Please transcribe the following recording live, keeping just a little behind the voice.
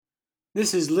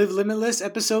This is Live Limitless,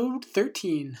 episode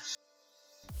 13.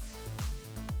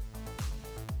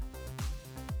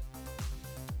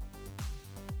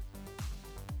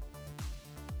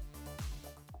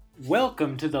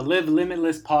 Welcome to the Live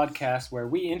Limitless podcast, where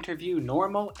we interview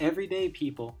normal, everyday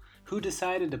people who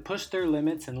decided to push their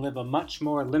limits and live a much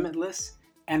more limitless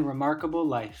and remarkable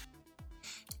life.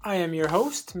 I am your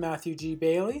host, Matthew G.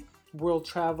 Bailey,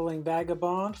 world-traveling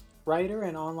vagabond, writer,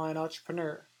 and online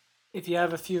entrepreneur. If you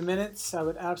have a few minutes, I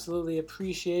would absolutely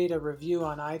appreciate a review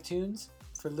on iTunes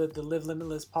for the Live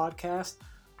Limitless podcast,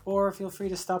 or feel free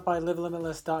to stop by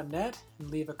livelimitless.net and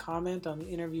leave a comment on the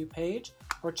interview page,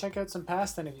 or check out some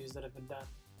past interviews that have been done.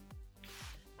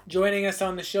 Joining us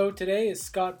on the show today is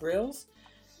Scott Brills,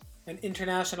 an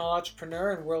international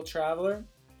entrepreneur and world traveler.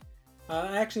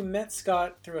 I actually met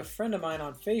Scott through a friend of mine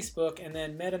on Facebook and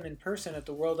then met him in person at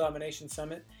the World Domination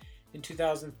Summit in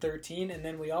 2013, and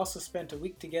then we also spent a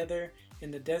week together in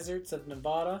the deserts of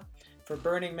Nevada for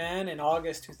Burning Man in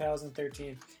August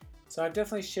 2013. So I've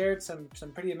definitely shared some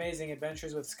pretty amazing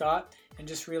adventures with Scott and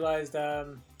just realized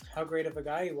how great of a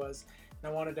guy he was,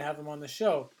 and I wanted to have him on the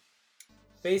show.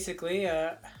 Basically,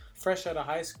 fresh out of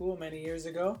high school many years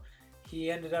ago,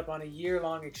 he ended up on a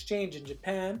year-long exchange in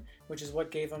Japan, which is what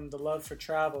gave him the love for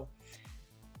travel.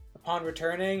 Upon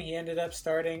returning, he ended up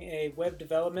starting a web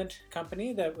development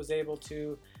company that was able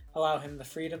to allow him the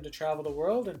freedom to travel the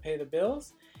world and pay the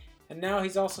bills. And now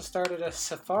he's also started a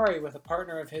safari with a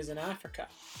partner of his in Africa.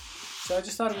 So I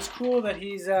just thought it was cool that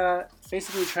he's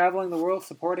basically traveling the world,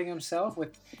 supporting himself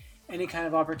with any kind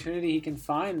of opportunity he can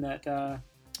find that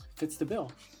fits the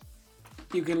bill.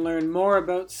 You can learn more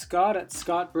about Scott at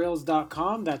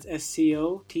scottbrills.com. That's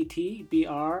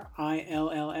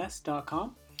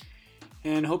SCOTTBRILLS.com.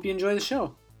 And hope you enjoy the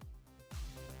show.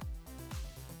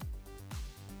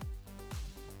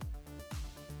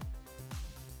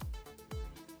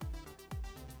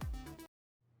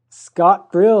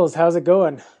 Scott Brills, how's it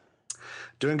going?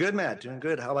 Doing good, Matt. Doing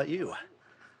good. How about you?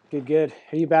 Good.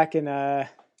 Are you back in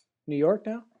New York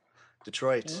now?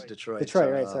 Detroit. Right, Detroit.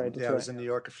 Detroit. Yeah, I was in New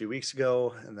York a few weeks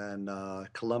ago, and then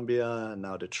Colombia, and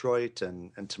now Detroit,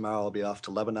 and tomorrow I'll be off to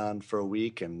Lebanon for a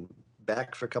week, and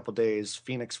back for a couple days,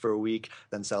 Phoenix for a week,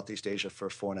 then Southeast Asia for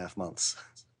 4.5 months.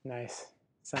 Nice.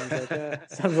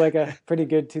 Sounds like a pretty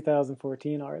good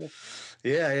 2014 already.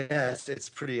 Yeah. It's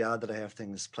pretty odd that I have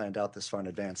things planned out this far in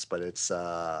advance, but it's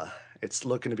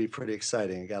looking to be pretty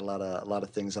exciting. I got a lot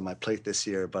of things on my plate this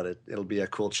year, but it'll be a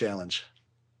cool challenge.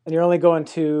 And you're only going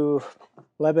to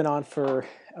Lebanon for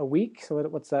a week? So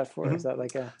what's that for? Mm-hmm. Is that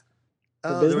like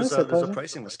There's a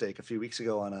pricing mistake a few weeks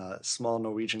ago on a small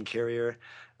Norwegian carrier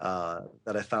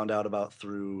that I found out about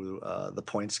through the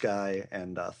Points guy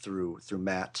and through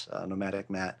Matt, Nomadic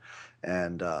Matt.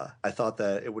 And I thought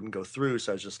that it wouldn't go through,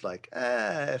 so I was just like,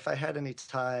 if I had any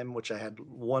time, which I had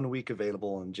 1 week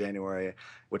available in January,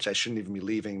 which I shouldn't even be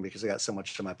leaving because I got so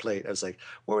much on my plate. I was like,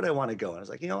 where would I want to go? And I was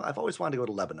like, I've always wanted to go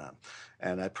to Lebanon.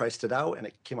 And I priced it out, and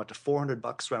it came out to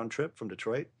 $400 round trip from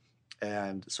Detroit.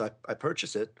 And so I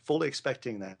purchased it, fully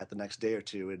expecting that the next day or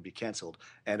two it'd be canceled,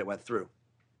 and it went through.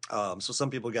 So some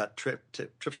people got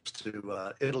trips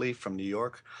to Italy from New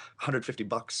York,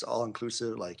 $150 all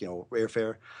inclusive, like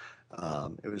airfare.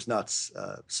 It was nuts.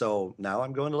 So now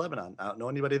I'm going to Lebanon. I don't know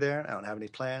anybody there. I don't have any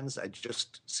plans. I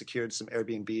just secured some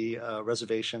Airbnb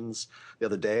reservations the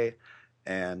other day,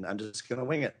 and I'm just going to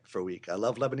wing it for a week. I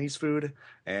love Lebanese food,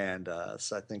 and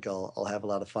so I think I'll have a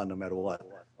lot of fun no matter what.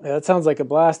 Yeah, that sounds like a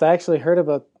blast. I actually heard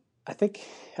about, I don't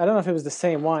know if it was the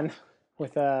same one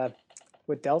with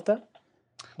Delta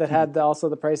that had also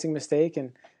the pricing mistake,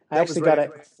 and I That actually was got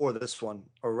right before this one,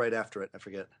 or right after it, I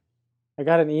forget. I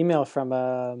got an email from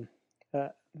a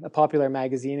popular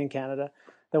magazine in Canada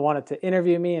that wanted to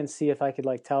interview me and see if I could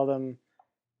tell them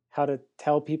how to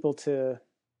tell people to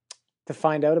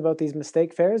find out about these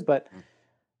mistake fares. But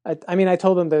I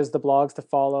told them there's the blogs to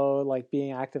follow, like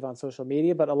being active on social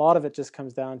media, but a lot of it just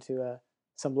comes down to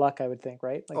some luck, I would think,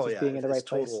 right? Being in the right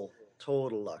place.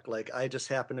 Total luck. Like I just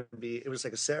happened to be, it was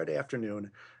like a Saturday afternoon,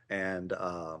 and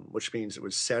which means it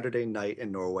was Saturday night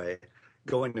in Norway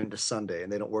going into Sunday,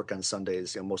 and they don't work on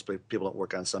Sundays. Most people don't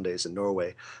work on Sundays in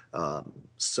Norway.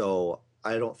 So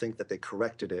I don't think that they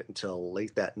corrected it until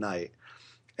late that night.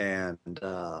 And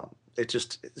it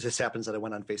just happens that I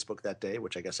went on Facebook that day,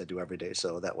 which I guess I do every day,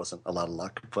 so that wasn't a lot of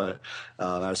luck. But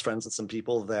I was friends with some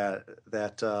people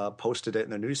that posted it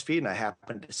in their newsfeed, and I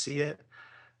happened to see it,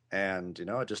 and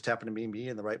it just happened to be me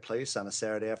in the right place on a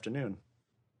Saturday afternoon.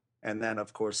 And then,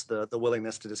 of course, the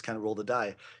willingness to just kind of roll the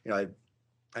die.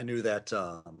 I knew that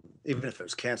even if it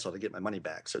was canceled, I'd get my money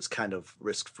back, so it's kind of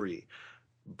risk free.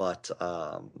 But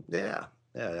yeah,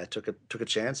 yeah, I took a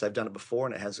chance. I've done it before,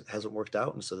 and it hasn't worked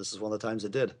out, and so this is one of the times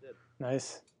it did.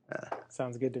 Nice. Yeah.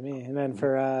 Sounds good to me. And then Mhm.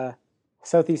 for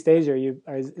Southeast Asia,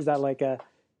 is that like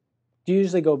do you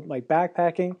usually go like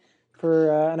backpacking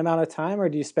for an amount of time, or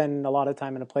do you spend a lot of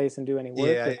time in a place and do any work?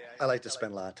 Yeah, Or I like to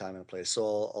spend a lot of time in a place.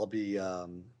 So I'll be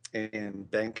in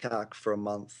Bangkok for a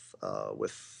month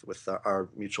with our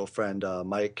mutual friend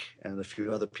Mike and a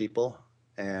few other people,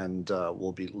 and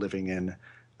we'll be living in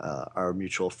our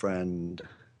mutual friend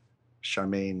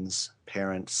Charmaine's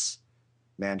parents'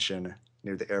 mansion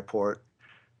near the airport.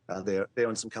 They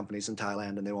own some companies in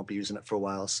Thailand, and they won't be using it for a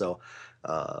while. So,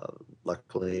 uh,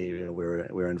 luckily,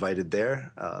 we're invited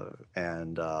there,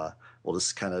 and we'll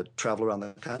just kind of travel around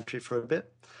the country for a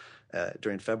bit.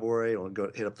 During February, we'll go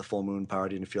hit up the full moon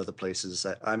party and a few other places.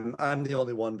 I'm the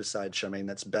only one besides Charmaine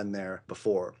that's been there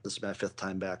before. This is my fifth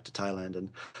time back to Thailand, and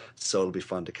so it'll be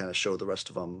fun to kind of show the rest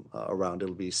of them around.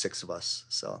 It'll be six of us,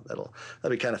 so that'll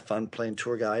be kind of fun playing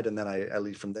tour guide, and then I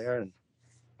leave from there and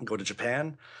go to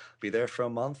Japan, be there for a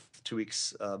month, 2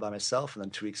 weeks by myself, and then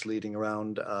 2 weeks leading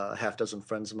around a half dozen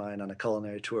friends of mine on a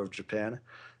culinary tour of Japan.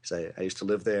 Because I used to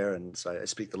live there, and so I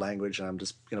speak the language, and I'm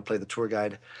just going to play the tour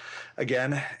guide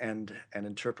again and an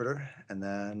interpreter. And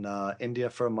then India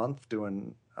for a month,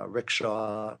 doing a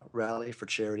rickshaw rally for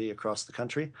charity across the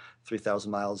country,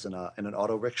 3,000 miles in an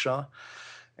auto rickshaw.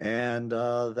 And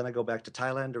then I go back to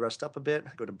Thailand to rest up a bit.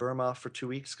 I go to Burma for 2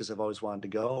 weeks because I've always wanted to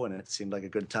go, and it seemed like a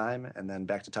good time. And then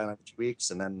back to Thailand for 2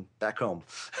 weeks, and then back home.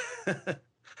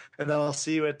 And then I'll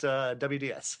see you at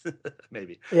WDS,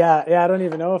 maybe. yeah, yeah, I don't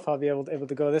even know if I'll be able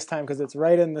to go this time because it's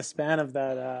right in the span of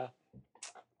that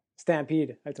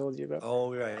stampede I told you about,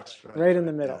 Oh, right, right in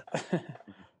the yeah. middle.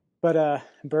 But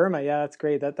Burma, yeah, that's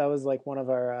great. That was like one of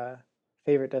our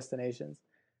favorite destinations.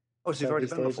 Oh, so you've already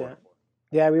Southeast been before? Asia.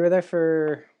 Yeah, we were there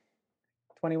for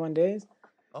 21 days.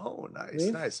 Oh, I nice,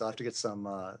 believe. nice. I'll have to get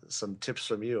some tips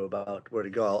from you about where to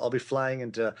go. I'll be flying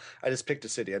into. I just picked a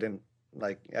city. I didn't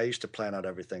like. I used to plan out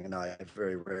everything, and now I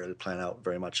very rarely plan out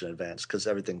very much in advance because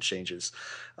everything changes.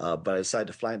 But I decided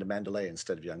to fly into Mandalay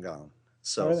instead of Yangon. Oh,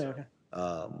 So really? Okay.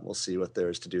 we'll see what there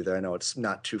is to do there. I know it's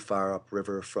not too far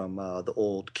upriver from the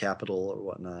old capital or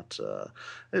whatnot. I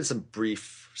did some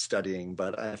brief studying,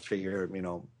 but I figure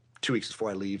 2 weeks before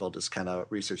I leave, I'll just kind of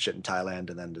research it in Thailand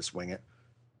and then just wing it.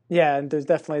 Yeah, and there's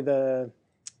definitely the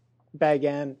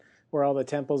Bagan where all the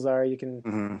temples are. You can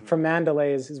Hmm. from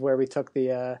Mandalay is where we took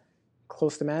the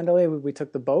close to Mandalay. We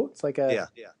took the boat. It's like a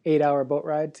Yeah. 8 hour boat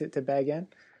ride to Bagan.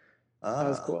 That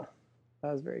was Ah, cool.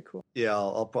 That was very cool. yeah,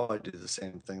 I'll probably do the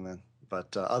same thing then.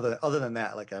 But other than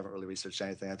that, like I haven't really researched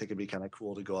anything. I think it'd be kind of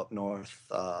cool to go up north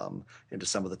into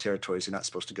some of the territories you're not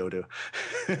supposed to go to.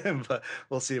 But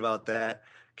we'll see about that.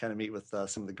 Kind of meet with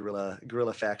some of the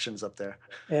guerrilla factions up there.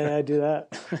 Yeah, I do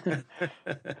that.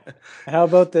 How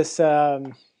about this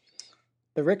the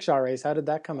rickshaw race? How did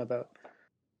that come about?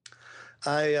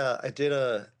 I did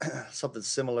a something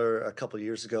similar a couple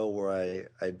years ago where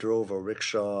I drove a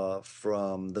rickshaw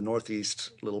from the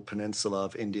northeast little peninsula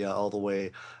of India all the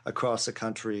way across the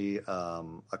country,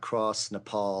 across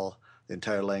Nepal, the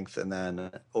entire length, and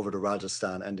then over to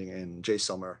Rajasthan, ending in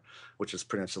Jaisalmer, which is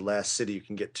pretty much the last city you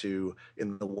can get to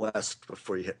in the west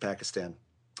before you hit Pakistan.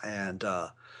 And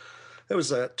it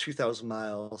was 2,000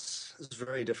 miles. It was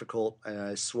very difficult, and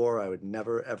I swore I would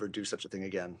never ever do such a thing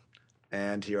again.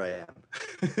 And here I am.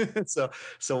 It's a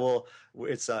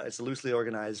loosely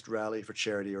organized rally for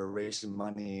charity or raising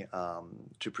money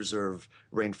to preserve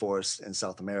rainforests in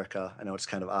South America. I know it's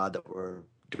kind of odd that we're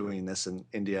doing this in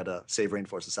India to save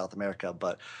rainforests in South America,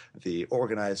 but the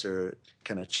organizer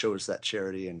kind of chose that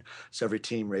charity, and so every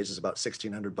team raises about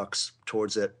 $1,600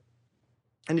 towards it.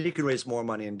 And you can raise more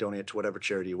money and donate to whatever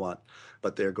charity you want,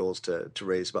 but their goal is to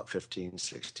raise about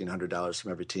 $1,600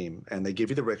 from every team. And they give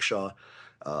you the rickshaw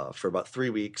for about 3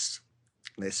 weeks.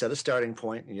 And they set a starting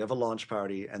point, and you have a launch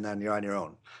party, and then you're on your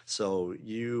own. So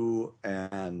you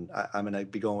and I'm going to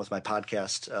be going with my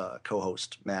podcast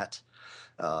co-host Matt,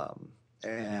 um,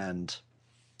 and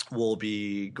we'll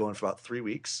be going for about 3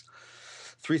 weeks.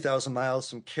 3,000 miles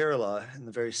from Kerala in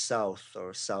the very south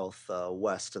or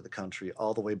southwest of the country,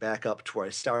 all the way back up to where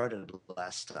I started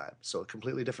last time. So a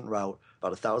completely different route,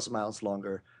 about 1,000 miles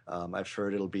longer. I've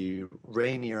heard it'll be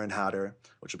rainier and hotter,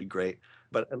 which will be great.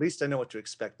 But at least I know what to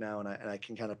expect now, and I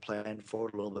can kind of plan for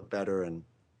it a little bit better. And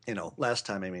last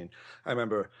time, I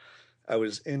remember I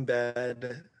was in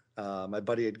bed. My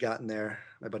buddy had gotten there,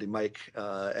 my buddy Mike,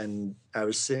 and I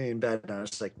was sitting in bed, and I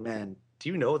was like, man, do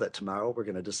you know that tomorrow we're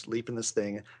going to just leap in this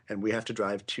thing and we have to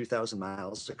drive 2,000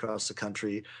 miles across the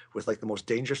country with like the most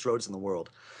dangerous roads in the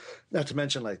world, not to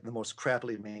mention like the most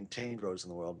crappily maintained roads in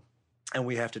the world. and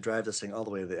we have to drive this thing all the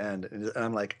way to the end. And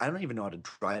I'm like, I don't even know how to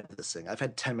drive this thing. I've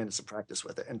had 10 minutes of practice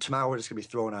with it. And tomorrow we're just gonna be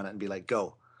thrown on it and be like,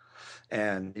 go.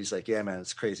 And he's like, yeah, man,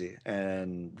 it's crazy.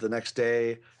 And the next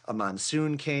day, a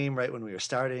monsoon came right when we were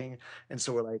starting. And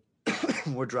so we're like,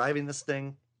 we're driving this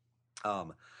thing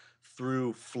um,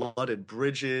 through flooded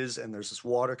bridges, and there's this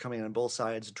water coming on both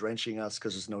sides, drenching us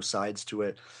because there's no sides to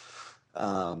it.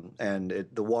 The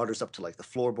water's up to like the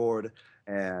floorboard.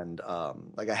 And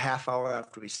like a half hour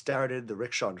after we started, the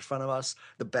rickshaw in front of us,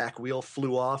 the back wheel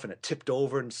flew off and it tipped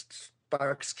over and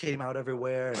sparks came out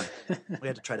everywhere. And we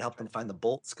had to try to help them find the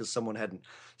bolts because someone hadn't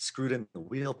screwed in the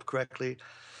wheel correctly.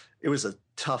 It was a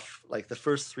tough, like the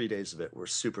first 3 days of it were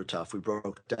super tough. We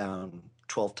broke down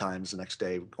 12 times the next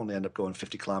day, only ended up going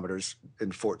 50 kilometers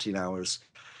in 14 hours.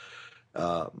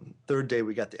 Third day,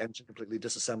 we got the engine completely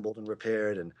disassembled and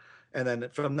repaired. And then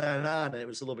from then on, it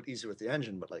was a little bit easier with the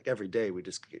engine, but like every day we'd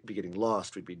just be getting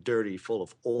lost. We'd be dirty, full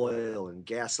of oil and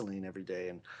gasoline every day,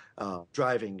 and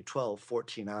driving 12,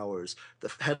 14 hours.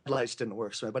 The headlights didn't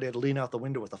work, so my buddy had to lean out the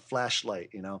window with a flashlight,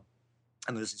 and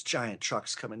there's these giant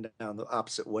trucks coming down the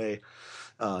opposite way,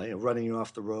 running you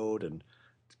off the road, and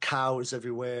cows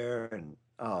everywhere, and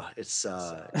it's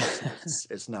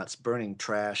nuts. Burning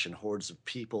trash and hordes of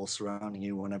people surrounding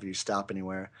you whenever you stop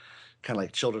anywhere, kind of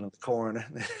like children of the corn.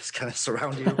 They just kind of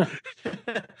surround you.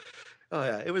 Oh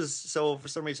yeah, it was. So for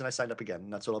some reason I signed up again,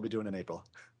 and that's what I'll be doing in April.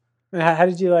 How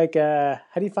did you like? How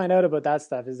do you find out about that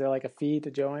stuff? Is there like a fee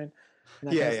to join?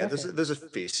 Yeah. There's a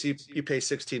fee. So you pay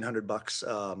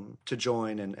 $1,600 to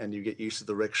join, and you get used to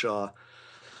the rickshaw.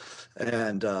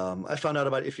 And I found out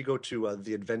about it if you go to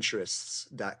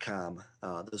theadventurists.com.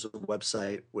 There's a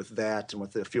website with that and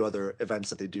with a few other events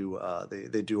that they do.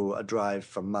 They do a drive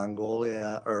from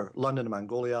Mongolia or London to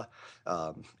Mongolia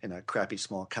in a crappy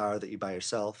small car that you buy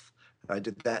yourself. I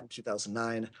did that in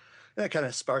 2009. And that kind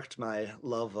of sparked my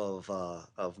love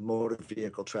of motor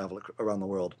vehicle travel around the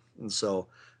world. And so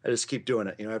I just keep doing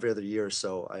it. Every other year or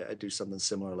so, I do something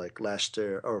similar. Like last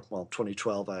year,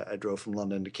 2012, I drove from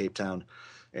London to Cape Town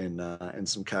in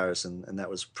some cars, and that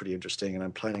was pretty interesting. And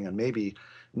I'm planning on maybe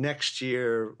next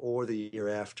year or the year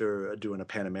after doing a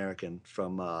Pan American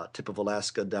from tip of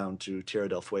Alaska down to Tierra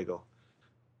del Fuego.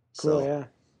 Cool, So,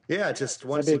 yeah, just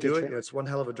once you do it, it's one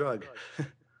hell of a drug.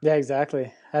 Yeah,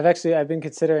 exactly. I've been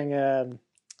considering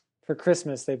for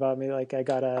Christmas they bought me like I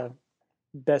got a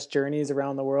best journeys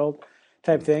around the world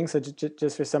type thing. So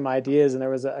just for some ideas, and there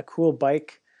was a cool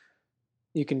bike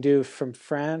you can do from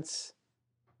France.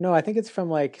 No, I think it's from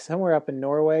like somewhere up in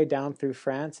Norway down through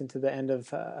France into the end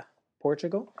of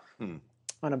Portugal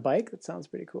on a bike. That sounds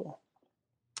pretty cool.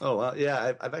 Oh,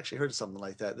 yeah, I've actually heard of something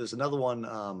like that. There's another one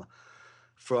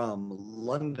from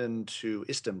London to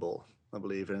Istanbul, I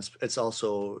believe, and it's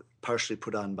also partially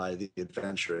put on by the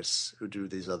Adventurists who do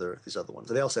these other ones.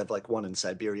 And they also have like one in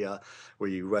Siberia where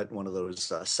you rent one of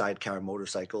those sidecar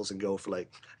motorcycles and go for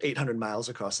like 800 miles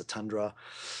across the tundra.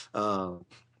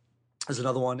 There's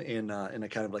another one in a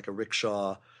kind of like a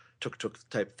rickshaw tuk-tuk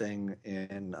type thing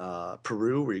in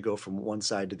Peru where you go from one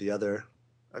side to the other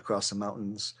across the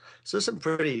mountains. So there's some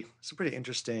pretty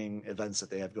interesting events that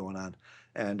they have going on,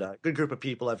 and a good group of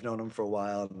people. I've known them for a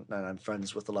while, and I'm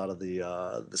friends with a lot of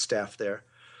the staff there.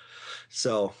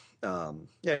 So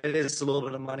yeah, it is a little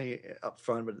bit of money up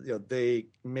front, but they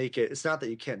make it. It's not that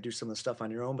you can't do some of the stuff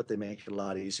on your own, but they make it a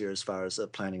lot easier as far as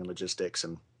planning and logistics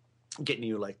and getting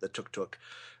you like the tuk-tuk.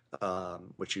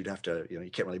 Which you'd have to, you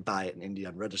can't really buy it in India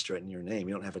and register it in your name.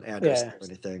 You don't have an address or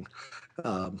anything.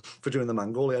 For doing the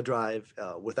Mongolia drive,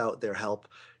 without their help,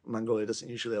 Mongolia doesn't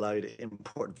usually allow you to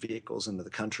import vehicles into the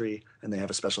country, and they have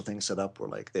a special thing set up where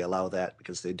like they allow that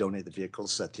because they donate the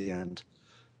vehicles at the end.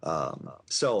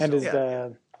 Does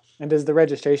the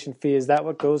registration fee, is that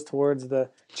what goes towards the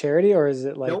charity, or is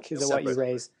it like nope, is it what you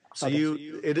raise? So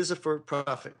it is a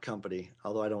for-profit company,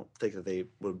 although I don't think that they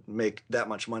would make that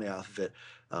much money off of it.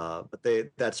 But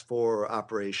that's for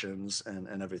operations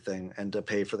and everything, and to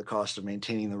pay for the cost of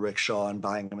maintaining the rickshaw and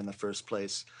buying them in the first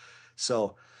place.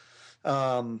 So,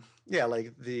 yeah,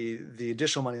 like the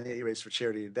additional money that you raise for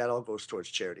charity, that all goes towards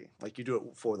charity. Like you do it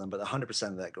for them, but 100%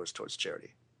 of that goes towards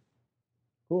charity.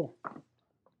 Cool.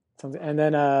 And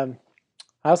then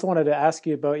I also wanted to ask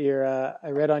you about your.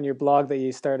 I read on your blog that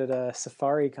you started a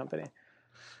safari company.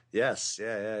 Yes,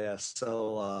 yeah.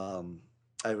 So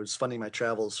I was funding my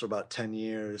travels for about 10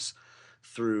 years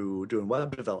through doing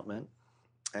web development,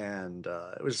 and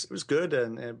it was good.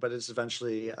 But it's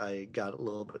eventually I got a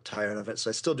little bit tired of it,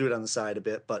 so I still do it on the side a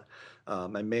bit. But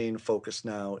my main focus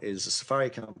now is a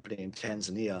safari company in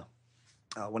Tanzania,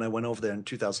 When I went over there in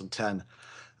 2010,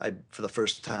 for the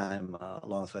first time,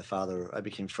 along with my father, I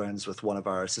became friends with one of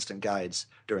our assistant guides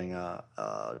during a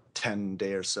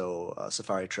 10-day or so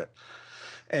safari trip.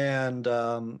 And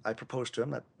I proposed to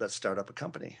him that let's start up a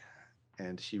company.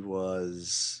 And he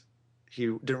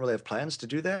didn't really have plans to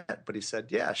do that, but he said,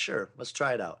 yeah, sure, let's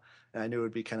try it out. And I knew it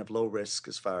would be kind of low risk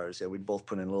as far as, yeah, we'd both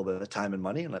put in a little bit of time and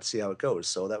money and let's see how it goes.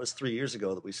 So that was 3 years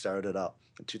ago that we started it up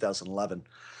in 2011.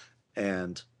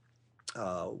 And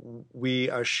uh, we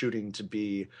are shooting to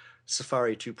be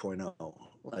Safari 2.0.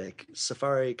 Like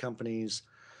Safari companies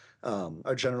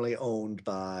are generally owned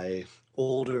by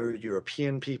older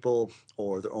European people,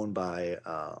 or they're owned by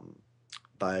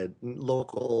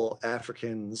local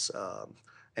Africans,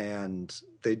 and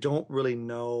they don't really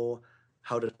know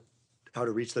how to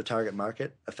reach their target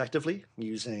market effectively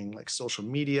using like social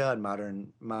media and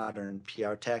modern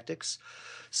PR tactics.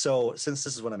 So since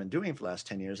this is what I've been doing for the last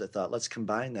 10 years, I thought let's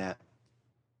combine that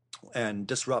and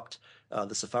disrupt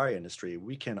the safari industry.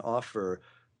 We can offer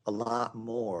a lot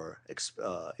more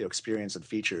experience and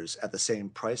features at the same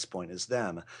price point as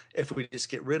them if we just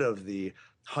get rid of the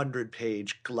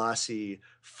 100-page glossy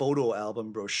photo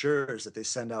album brochures that they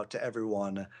send out to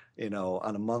everyone,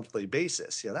 on a monthly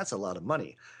basis. That's a lot of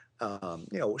money.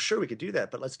 Sure, we could do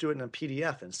that, but let's do it in a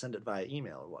PDF and send it via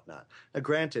email or whatnot. Now,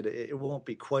 granted, it won't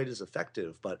be quite as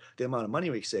effective, but the amount of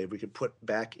money we save, we could put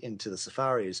back into the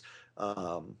safaris.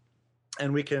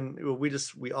 And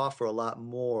we offer a lot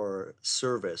more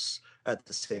service at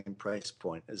the same price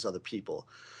point as other people.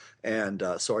 And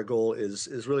so our goal is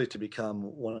really to become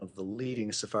one of the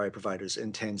leading safari providers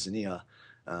in Tanzania,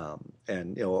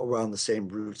 and around the same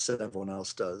routes that everyone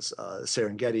else does.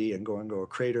 Serengeti and Ngorongoro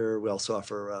Crater. We also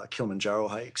offer Kilimanjaro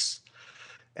hikes,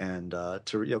 and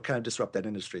to kind of disrupt that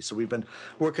industry. So we've been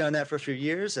working on that for a few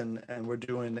years, and we're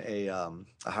doing a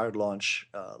hard launch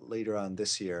later on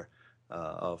this year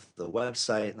of the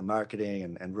website and the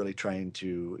marketing, and really trying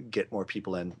to get more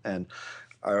people in. And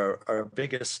our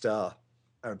biggest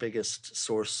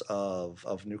source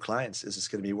of new clients is just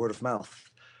going to be word of mouth.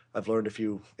 I've learned if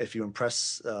you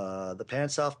impress the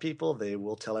pants off people, they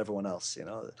will tell everyone else.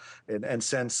 And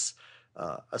since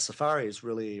a safari is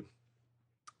really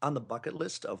on the bucket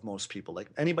list of most people, like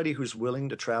anybody who's willing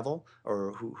to travel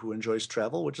or who enjoys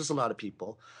travel, which is a lot of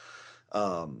people,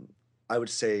 I would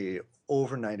say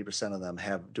over 90% of them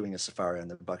have doing a safari on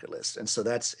their bucket list. And so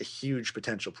that's a huge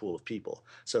potential pool of people.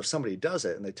 So if somebody does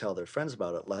it and they tell their friends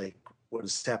about it, like what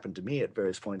has happened to me at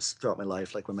various points throughout my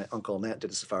life, like when my uncle and aunt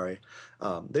did a safari,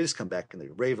 they just come back and they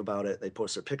rave about it. They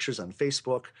post their pictures on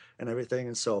Facebook and everything.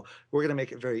 And so we're going to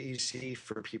make it very easy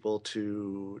for people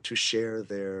to share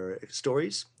their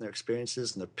stories, their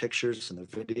experiences, and their pictures and their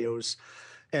videos.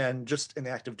 And just in the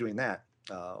act of doing that,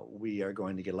 we are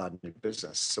going to get a lot of new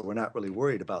business. So we're not really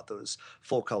worried about those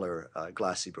full color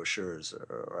glossy brochures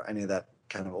or any of that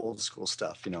kind of old school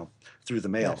stuff, through the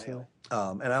mail. Absolutely.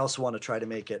 And I also want to try to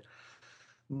make it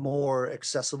more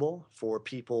accessible for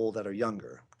people that are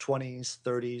younger, 20s,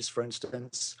 30s, for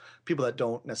instance, people that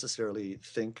don't necessarily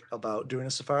think about doing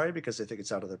a safari because they think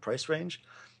it's out of their price range.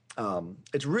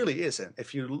 It really isn't.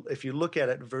 If you look at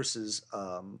it versus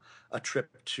a trip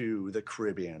to the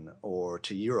Caribbean or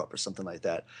to Europe or something like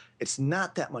that, it's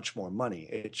not that much more money.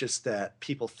 It's just that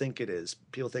people think it is.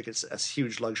 People think it's a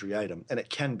huge luxury item, and it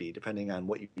can be depending on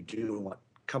what you do and what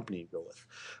company you go with.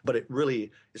 But it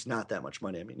really is not that much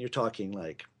money. I mean, you're talking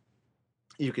like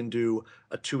you can do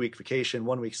a 2-week vacation,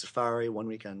 1 week safari, 1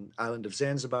 week on island of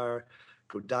Zanzibar,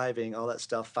 go diving, all that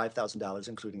stuff, $5,000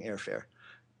 including airfare.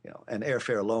 And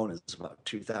airfare alone is about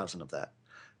 $2,000 of that.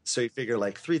 So you figure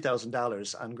like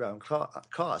 $3,000 on ground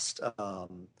cost.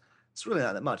 It's really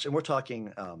not that much. And we're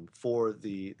talking for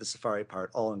the safari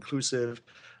part, all inclusive,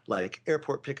 like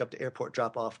airport pickup to airport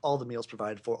drop off, all the meals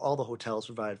provided for, all the hotels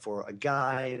provided for, a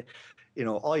guide.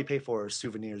 All you pay for is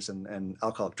souvenirs and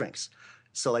alcoholic drinks.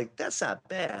 So like that's not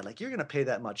bad. Like you're gonna pay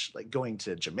that much like going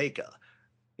to Jamaica,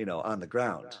 on the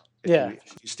ground.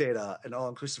 If you stay at an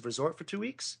all-inclusive resort for 2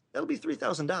 weeks, that'll be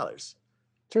 $3,000.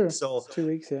 True. So it's 2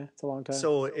 weeks, yeah, it's a long time.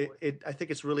 So I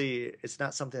think it's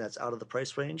not something that's out of the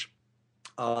price range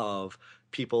of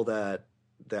people that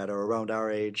are around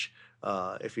our age.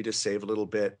 If you just save a little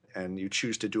bit and you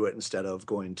choose to do it instead of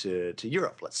going to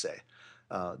Europe, let's say,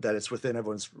 that it's within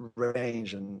everyone's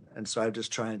range. And so I'm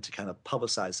just trying to kind of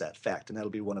publicize that fact. And that'll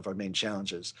be one of our main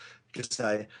challenges, because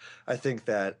I think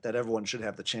that everyone should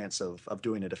have the chance of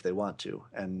doing it if they want to.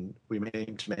 And we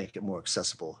aim to make it more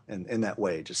accessible in that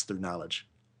way, just through knowledge.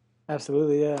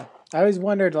 Absolutely, yeah. I always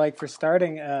wondered, like, for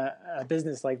starting a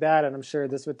business like that, and I'm sure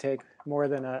this would take more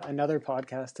than another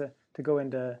podcast to go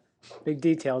into big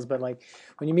details, but like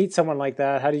when you meet someone like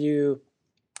that, how do you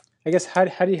I guess how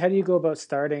do you go about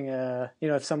starting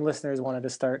if some listeners wanted to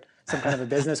start some kind of a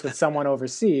business with someone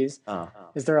overseas,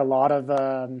 is there a lot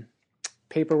of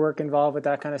paperwork involved with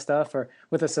that kind of stuff? Or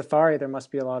with a safari, there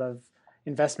must be a lot of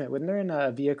investment, wouldn't there, in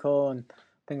a vehicle and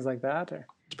things like that? Or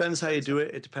Depends how you do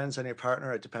it. It depends on your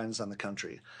partner. It depends on the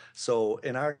country. So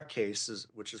in our case,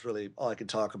 which is really all I can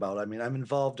talk about, I mean, I'm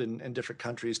involved in different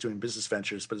countries doing business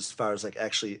ventures, but as far as like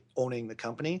actually owning the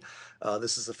company,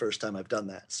 this is the first time I've done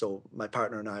that. So my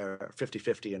partner and I are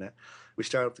 50-50 in it. We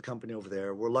started up the company over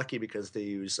there. We're lucky because they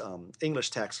use English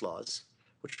tax laws,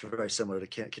 which are very similar to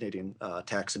Canadian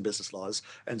tax and business laws.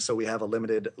 And so we have a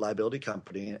limited liability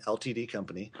company, an LTD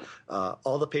company.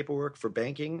 All the paperwork for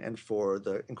banking and for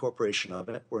the incorporation of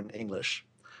it were in English,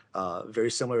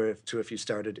 very similar to if you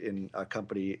started in a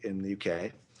company in the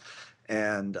UK.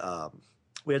 And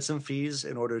we had some fees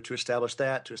in order to establish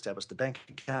that, to establish the bank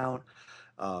account.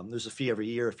 There's a fee every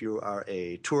year if you are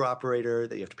a tour operator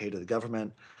that you have to pay to the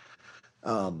government.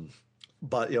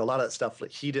 But a lot of that stuff,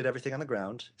 like he did everything on the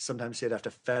ground. Sometimes he'd have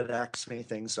to FedEx me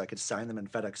things so I could sign them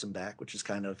and FedEx them back, which is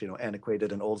kind of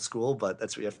antiquated and old school, but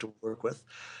that's what you have to work with.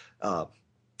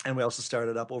 And we also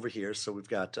started up over here, so we've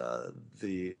got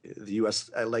the U.S.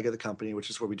 leg of the company,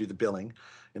 which is where we do the billing,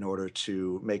 in order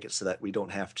to make it so that we don't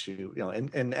have to,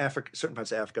 in Africa, certain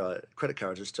parts of Africa, credit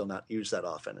cards are still not used that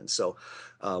often, and so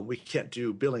we can't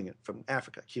do billing from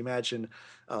Africa. Can you imagine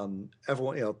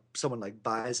everyone, someone like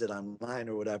buys it online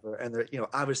or whatever, and they're,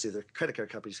 obviously the credit card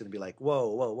company's going to be like,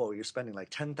 whoa, you're spending like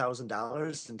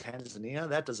 $10,000 in Tanzania?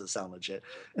 That doesn't sound legit.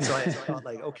 And so I thought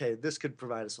like, okay, this could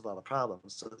provide us with a lot of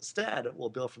problems. So instead, we'll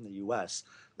bill from the U.S.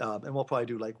 And we'll probably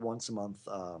do like once a month.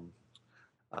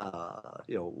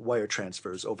 Wire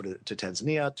transfers over to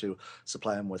Tanzania to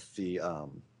supply them with the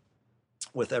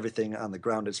with everything on the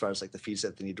ground as far as like the fees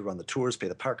that they need to run the tours, pay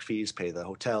the park fees, pay the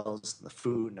hotels, the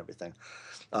food, and everything.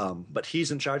 But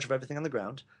he's in charge of everything on the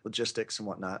ground, logistics and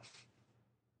whatnot.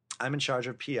 I'm in charge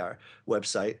of PR,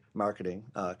 website, marketing,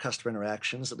 customer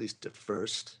interactions, at least at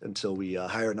first, until we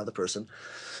hire another person.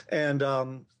 And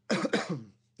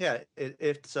yeah,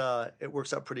 it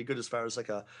works out pretty good as far as like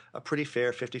a pretty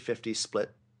fair 50-50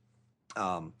 split.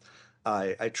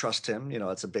 I trust him.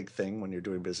 It's a big thing when you're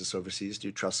doing business overseas. Do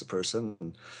you trust the person?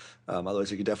 And, otherwise,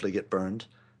 you could definitely get burned.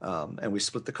 And we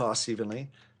split the costs evenly,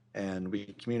 and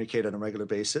we communicate on a regular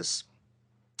basis.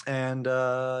 And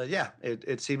yeah,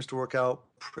 it seems to work out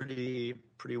pretty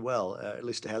well. At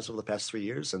least it has over the past 3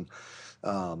 years, and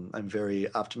I'm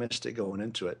very optimistic going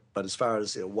into it. But as far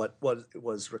as what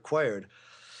was required,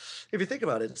 if you think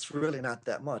about it, it's really not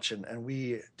that much. And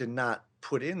we did not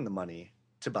put in the money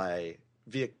to buy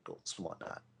vehicles and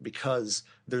whatnot, because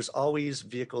there's always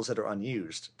vehicles that are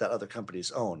unused that other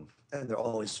companies own, and they're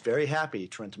always very happy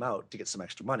to rent them out to get some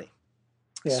extra money.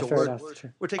 Yeah, so fair enough.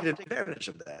 we're taking advantage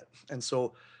of that. And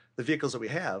so the vehicles that we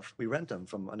have, we rent them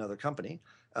from another company.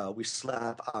 We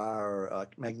slap our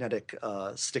magnetic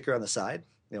sticker on the side,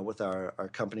 with our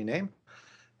company name,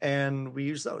 and we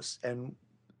use those. And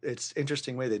it's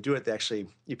interesting way they do it. They actually,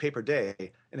 you pay per day,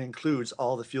 and it includes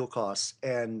all the fuel costs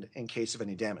and in case of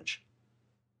any damage.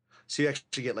 So you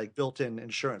actually get like built-in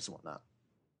insurance and whatnot.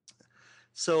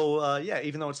 So yeah,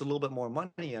 even though it's a little bit more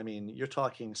money, I mean, you're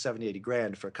talking 70-80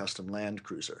 grand for a custom Land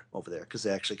Cruiser over there, because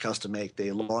they actually custom make, they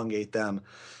elongate them.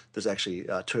 There's actually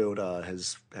Toyota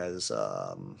has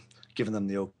given them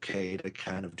the okay to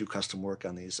kind of do custom work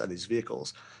on these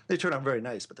vehicles. They turn out very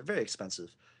nice, but they're very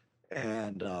expensive,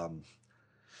 and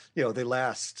they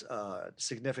last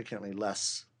significantly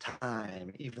less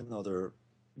time, even though they're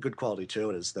good quality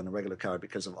Toyotas, than a regular car,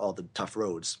 because of all the tough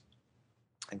roads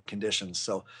and conditions.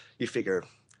 So you figure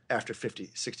after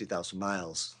 50-60,000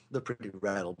 miles, they're pretty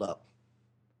rattled up.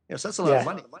 So that's a lot of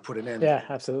money putting in. Yeah,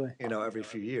 absolutely. Every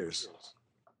few years.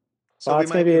 So we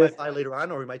might buy later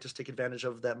on, or we might just take advantage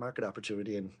of that market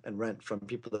opportunity and rent from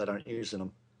people that aren't using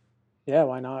them. Yeah,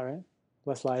 why not, right?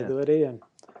 Less liability, and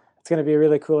it's going to be a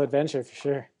really cool adventure for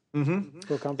sure. Mm-hmm.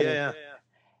 Cool company. Yeah.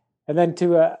 And then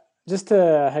to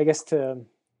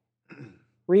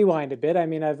rewind a bit. I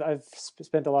mean, I've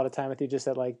spent a lot of time with you just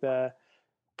at like the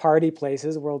party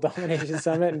places, World Domination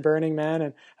Summit and Burning Man,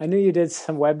 and I knew you did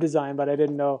some web design, but I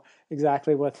didn't know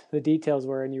exactly what the details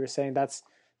were. And you were saying that's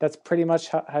pretty much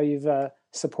how you've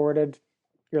supported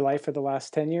your life for the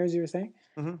last 10 years. You were saying,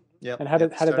 mm-hmm. Yeah. And how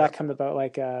did that come about?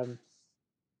 Like, or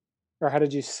how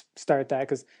did you start that?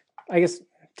 Because I guess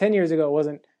 10 years ago it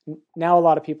wasn't. Now a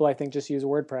lot of people, I think, just use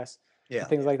WordPress. Yeah,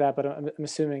 things like that. But I'm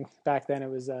assuming back then it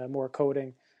was more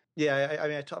coding. Yeah, I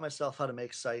mean, I taught myself how to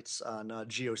make sites on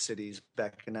GeoCities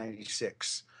back in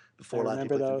 '96, before a lot of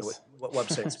people knew what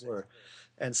websites were.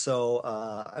 And so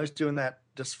I was doing that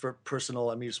just for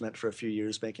personal amusement for a few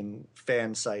years, making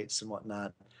fan sites and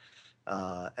whatnot.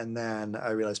 And then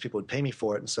I realized people would pay me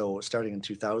for it. And so starting in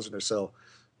 2000 or so,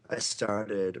 I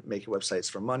started making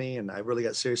websites for money, and I really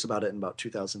got serious about it in about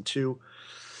 2002.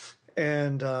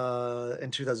 And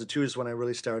in 2002 is when I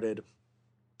really started.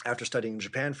 After studying in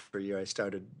Japan for a year, I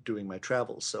started doing my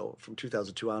travels. So from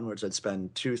 2002 onwards, I'd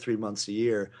spend 2, 3 months a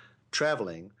year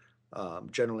traveling,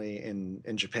 generally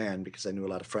in Japan because I knew a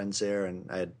lot of friends there and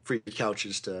I had free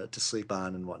couches to sleep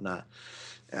on and whatnot.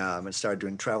 And started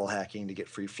doing travel hacking to get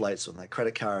free flights with my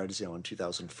credit cards, in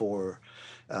 2004.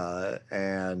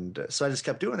 And so I just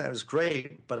kept doing that. It was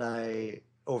great, but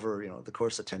over the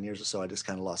course of 10 years or so, I just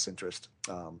kind of lost interest.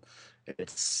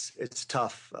 It's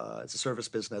tough. It's a service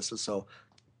business, and so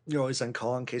you're always on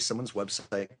call in case someone's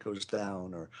website goes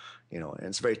down, or and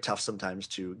it's very tough sometimes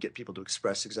to get people to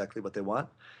express exactly what they want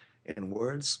in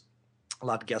words. A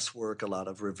lot of guesswork, a lot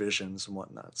of revisions and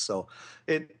whatnot. So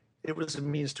it was a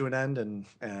means to an end,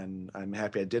 and I'm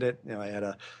happy I did it. I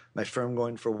had my firm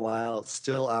going for a while. It's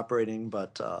still operating,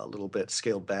 but a little bit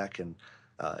scaled back, and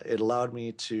it allowed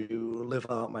me to live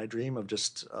out my dream of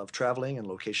traveling and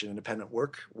location independent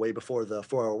work way before the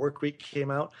 4-hour work week came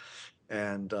out.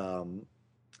 And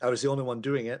I was the only one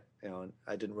doing it. And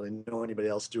I didn't really know anybody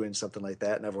else doing something like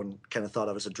that, and everyone kind of thought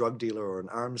I was a drug dealer or an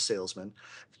arms salesman.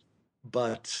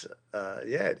 But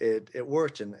yeah, it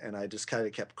worked, and I just kind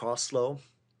of kept costs low.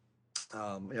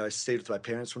 I stayed with my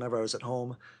parents whenever I was at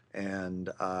home, and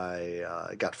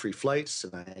I got free flights,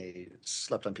 and I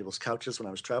slept on people's couches when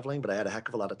I was traveling. But I had a heck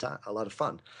of a lot of time, a lot of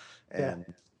fun, Yeah.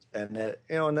 and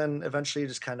then eventually you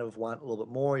just kind of want a little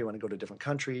bit more. You want to go to different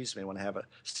countries. You may want to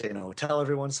stay in a hotel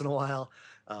every once in a while.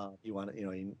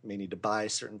 You may need to buy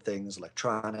certain things,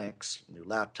 electronics, a new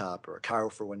laptop, or a car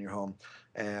for when you're home.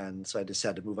 And so I just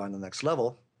had to move on to the next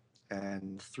level.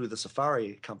 And through the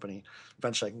Safari company,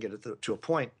 eventually I can get it to a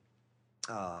point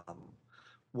um,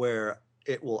 where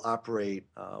it will operate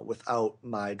without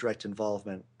my direct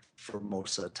involvement for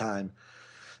most of the time.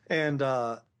 And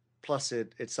plus,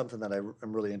 it's something that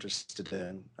I'm really interested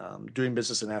in. Doing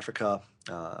business in Africa,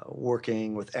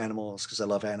 working with animals because I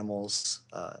love animals,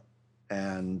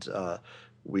 and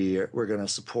we're going to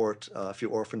support a few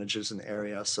orphanages in the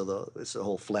area. So it's a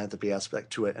whole philanthropy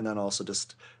aspect to it, and then also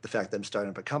just the fact that I'm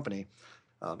starting up a company,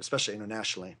 especially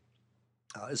internationally,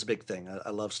 is a big thing. I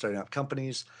love starting up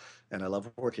companies, and I love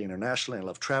working internationally. I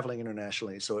love traveling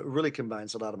internationally. So it really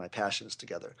combines a lot of my passions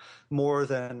together, more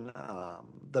than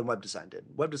web design did.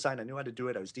 Web design, I knew how to do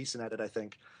it. I was decent at it, I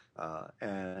think,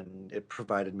 and it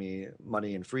provided me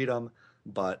money and freedom.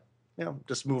 But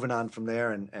just moving on from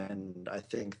there, and I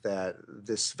think that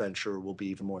this venture will be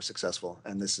even more successful.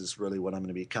 And this is really what I'm going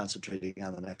to be concentrating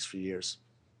on the next few years.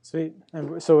 Sweet.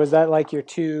 And so is that like your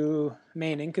two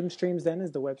main income streams then,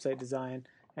 is the website design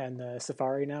and the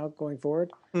Safari now going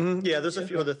forward? Mm-hmm. Yeah, there's a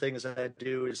few other things that I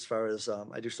do as far as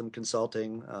I do some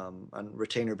consulting on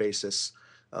retainer basis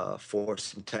for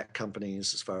some tech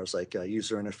companies as far as like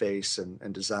user interface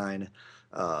and design.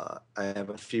 I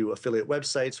have a few affiliate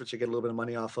websites which I get a little bit of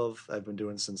money off of. I've been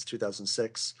doing since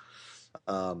 2006.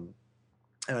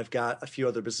 And I've got a few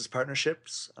other business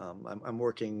partnerships. I'm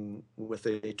working with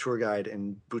a tour guide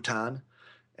in Bhutan,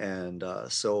 and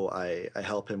so I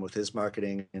help him with his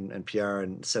marketing and PR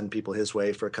and send people his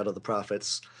way for a cut of the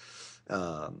profits.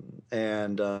 And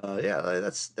yeah,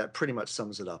 that pretty much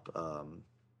sums it up. Cool.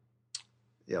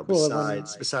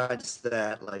 Besides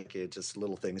that, like just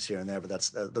little things here and there, but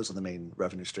those are the main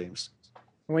revenue streams.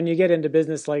 When you get into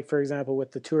business, like for example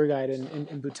with the tour guide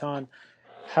in Bhutan,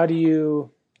 how do you?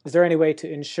 Is there any way to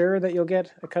ensure that you'll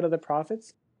get a cut of the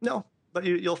profits? No, but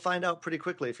you'll find out pretty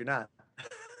quickly if you're not.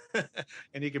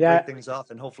 And you can Yeah. break things off,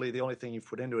 and hopefully the only thing you've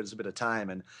put into it is a bit of time,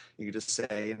 and you can just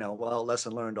say, well,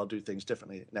 lesson learned, I'll do things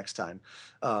differently next time.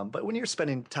 But when you're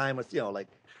spending time with, like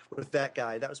with that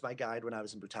guy, that was my guide when I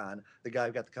was in Bhutan. The guy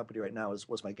who got the company right now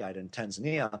was my guide in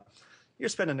Tanzania. You're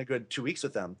spending a good 2 weeks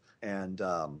with them, and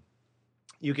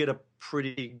you get a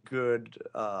pretty good,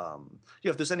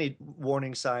 if there's any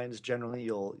warning signs, generally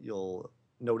you'll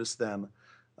notice them.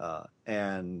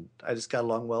 And I just got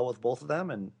along well with both of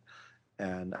them,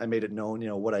 and I made it known,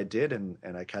 what I did, and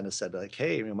I kind of said like,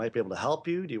 hey, we might be able to help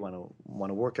you. Do you want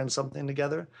to work on something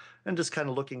together? And just kind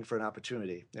of looking for an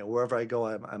opportunity. Wherever I go,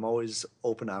 I'm always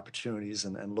open to opportunities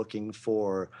and looking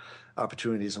for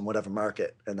opportunities in whatever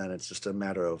market. And then it's just a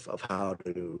matter of how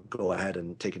to go ahead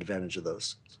and take advantage of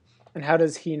those. And how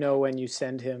does he know when you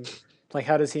send him? Like,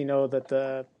 how does he know that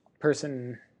the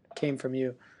person came from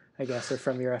you, I guess, or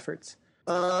from your efforts?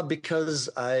 Because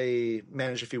I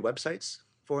manage a few websites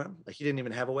for him. Like he didn't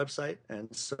even have a website,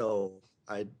 and so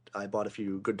I bought a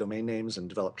few good domain names and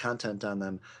developed content on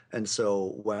them. And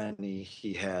so when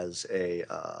he has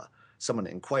someone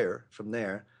inquire from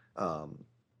there,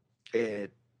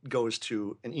 it goes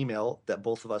to an email that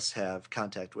both of us have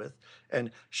contact with. And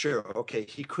sure, okay,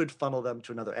 he could funnel them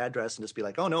to another address and just be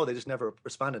like, oh no, they just never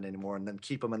responded anymore, and then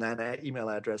keep them in that email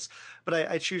address. But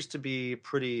I choose to be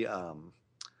pretty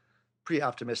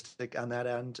optimistic on that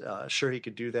end. Sure, he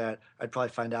could do that. I'd probably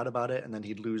find out about it, and then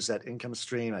he'd lose that income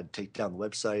stream. I'd take down the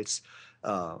websites.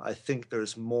 I think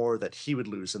there's more that he would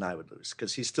lose than I would lose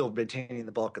because he's still maintaining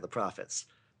the bulk of the profits.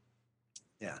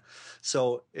 Yeah.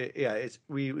 So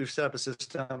we've set up a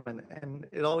system, and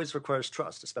it always requires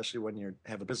trust, especially when you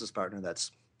have a business partner that's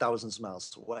thousands of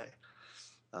miles away.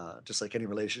 Just like any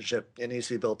relationship, it needs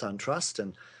to be built on trust,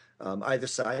 and either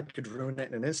side could ruin it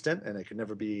in an instant, and it could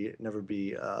never be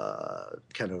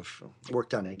kind of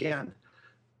worked on again.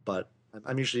 But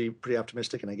I'm usually pretty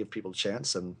optimistic, and I give people a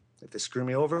chance. And if they screw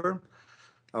me over,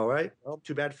 all right, well,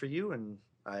 too bad for you. And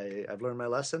I've learned my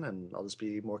lesson, and I'll just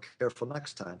be more careful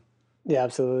next time. Yeah,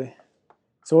 absolutely.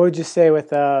 So what would you say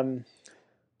with,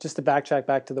 just to backtrack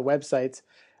back to the websites,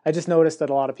 I just noticed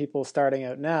that a lot of people starting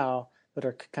out now that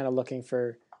are kind of looking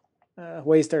for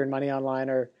ways to earn money online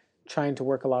or trying to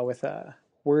work a lot with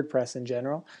WordPress in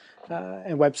general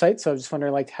and websites. So I was just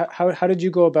wondering, like, how did you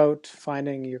go about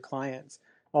finding your clients?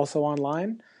 Also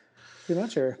online, pretty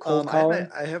much, or cold calling?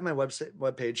 I have my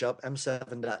webpage up,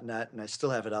 m7.net, and I still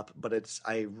have it up, but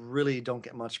I really don't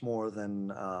get much more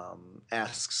than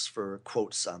asks for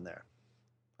quotes on there.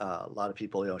 A lot of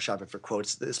people, shopping for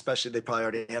quotes, especially they probably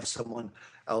already have someone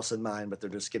else in mind, but they're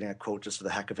just getting a quote just for the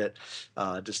heck of it,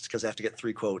 just because they have to get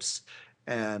 3 quotes.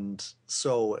 And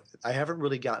so I haven't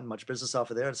really gotten much business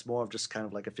off of there. It's more of just kind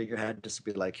of like a figurehead, just to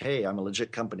be like, hey, I'm a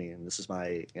legit company, and this is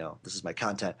my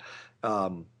content.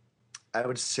 I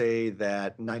would say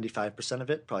that 95% of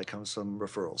it probably comes from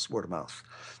referrals, word of mouth.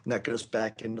 And that goes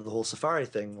back into the whole Safari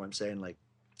thing where I'm saying, like,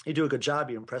 you do a good job,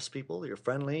 you impress people, you're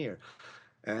friendly,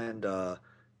 and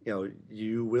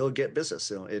you will get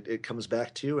business. It comes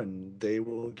back to you, and they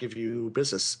will give you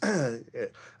business.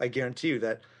 I guarantee you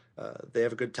that they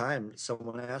have a good time.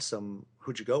 Someone asks them,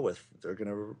 who'd you go with? They're going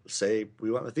to say,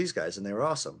 we went with these guys, and they were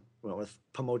awesome. We went with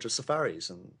Pomoja Safaris,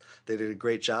 and they did a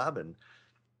great job. And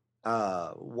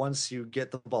once you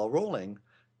get the ball rolling,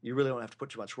 you really don't have to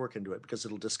put too much work into it because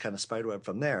it'll just kind of spiderweb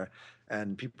from there.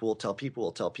 And people will tell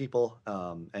people,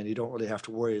 and you don't really have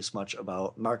to worry as much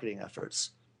about marketing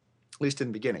efforts, at least in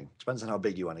the beginning. Depends on how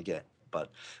big you want to get.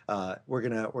 But we're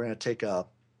gonna take a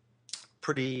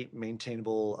pretty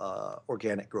maintainable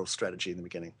organic growth strategy in the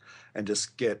beginning, and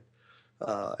just get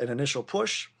an initial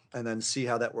push, and then see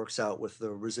how that works out with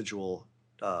the residual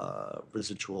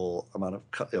amount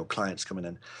of clients coming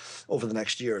in over the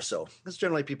next year or so. Because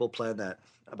generally people plan that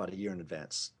about a year in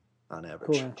advance on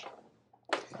average. Cool.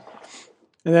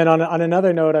 And then on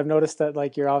another note, I've noticed that,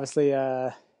 like, you're obviously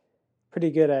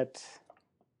pretty good at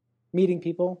meeting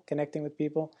people, connecting with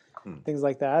people, things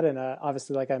like that. And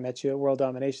obviously, like, I met you at World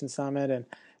Domination Summit, and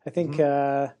I think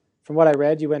from what I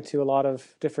read, you went to a lot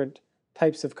of different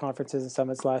types of conferences and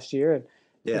summits last year, and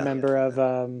you're a member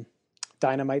of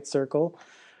Dynamite Circle,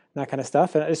 and that kind of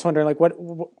stuff. And I just wondering, like, what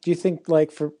do you think,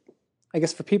 like, for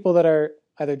people that are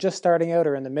either just starting out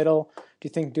or in the middle, do you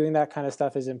think doing that kind of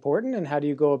stuff is important? And how do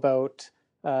you go about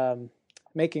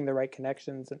making the right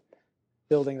connections and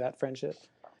building that friendship?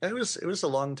 It was a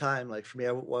long time. Like, for me,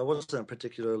 I wasn't a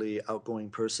particularly outgoing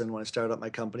person when I started up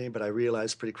my company, but I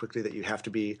realized pretty quickly that you have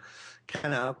to be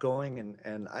kind of outgoing.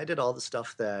 And I did all the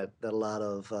stuff that a lot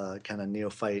of kind of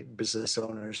neophyte business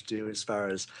owners do, as far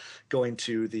as going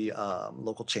to the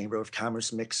local Chamber of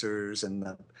Commerce mixers and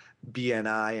the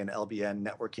BNI and LBN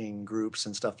networking groups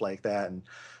and stuff like that. And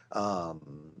I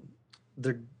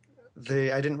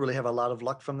didn't really have a lot of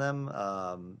luck from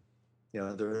them.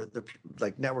 They're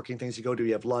like networking things you go to.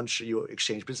 You have lunch, you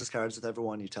exchange business cards with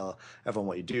everyone, you tell everyone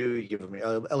what you do, you give them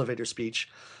an elevator speech.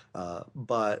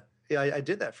 But yeah, I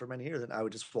did that for many years, and I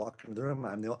would just walk into the room.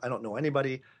 I don't know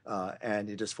anybody, and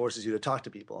it just forces you to talk to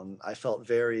people. And I felt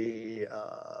very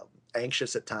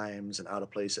anxious at times and out of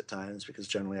place at times, because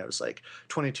generally I was like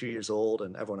 22 years old,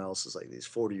 and everyone else is like these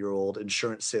 40-year-old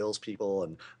insurance salespeople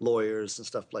and lawyers and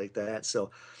stuff like that.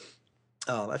 So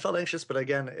I felt anxious, but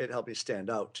again, it helped me stand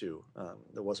out too.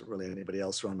 There wasn't really anybody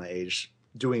else around my age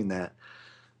doing that.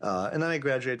 And then I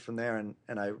graduated from there,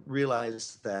 and I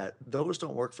realized that those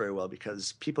don't work very well,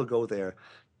 because people go there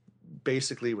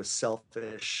basically with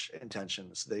selfish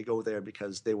intentions. They go there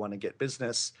because they want to get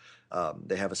business.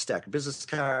 They have a stack of business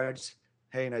cards.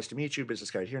 Hey, nice to meet you,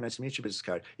 business card here. Nice to meet you, business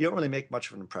card. You don't really make much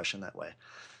of an impression that way.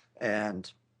 And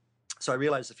So I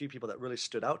realized a few people that really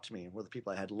stood out to me were the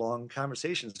people I had long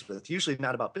conversations with, usually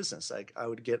not about business. Like I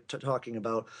would get to talking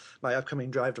about my upcoming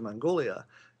drive to Mongolia,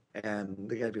 and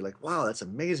the guy'd be like, "Wow, that's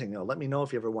amazing! Let me know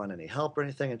if you ever want any help or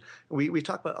anything." And we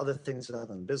talk about other things other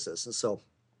than business. And so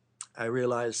I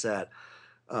realized that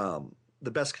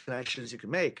the best connections you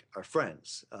can make are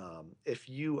friends. If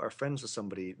you are friends with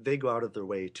somebody, they go out of their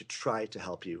way to try to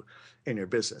help you in your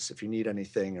business. If you need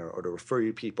anything or to refer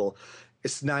you people,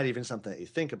 it's not even something that you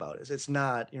think about. It's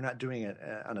not, you're not doing it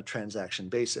on a transaction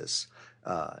basis.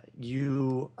 I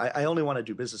only want to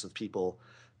do business with people,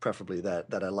 preferably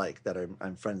that I like, that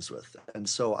I'm friends with. And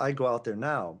so I go out there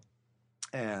now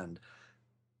and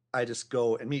I just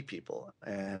go and meet people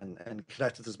and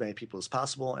connect with as many people as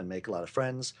possible and make a lot of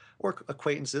friends or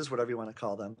acquaintances, whatever you want to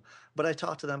call them. But I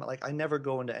talk to them like I never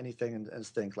go into anything and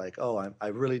think like, oh, I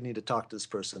really need to talk to this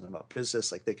person about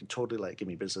business. Like they can totally like give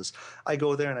me business. I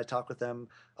go there and I talk with them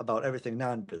about everything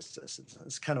non-business.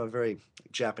 It's kind of a very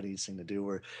Japanese thing to do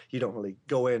where you don't really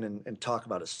go in and talk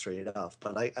about it straight off.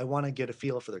 But I want to get a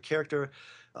feel for their character,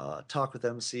 talk with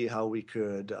them, see how we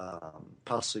could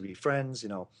possibly be friends,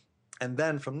 and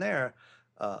then from there,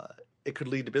 uh, it could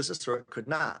lead to business or it could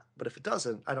not. But if it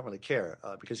doesn't, I don't really care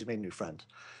because you made a new friend.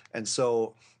 And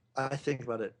so I think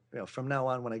about it, from now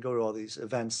on when I go to all these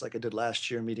events like I did last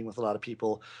year, meeting with a lot of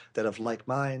people that have like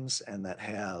minds and that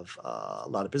have a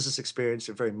lot of business experience.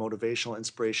 They're very motivational,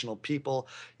 inspirational people,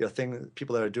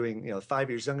 people that are doing, 5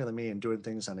 years younger than me and doing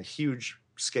things on a huge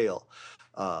scale.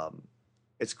 Um,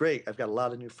 it's great. I've got a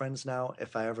lot of new friends now.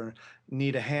 If I ever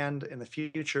need a hand in the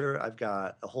future, I've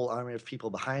got a whole army of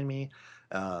people behind me,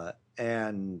 uh,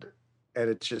 and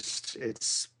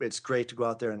it's great to go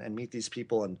out there and meet these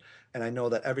people, and I know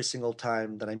that every single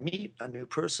time that I meet a new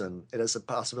person, it has a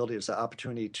possibility, it's an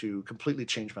opportunity to completely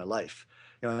change my life.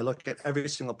 I look at every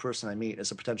single person I meet as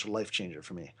a potential life changer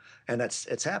for me, and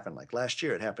it's happened. Like last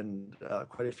year, it happened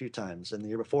quite a few times, and the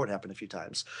year before, it happened a few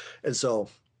times, and so.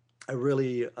 I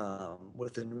really,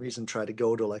 within reason, try to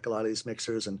go to like a lot of these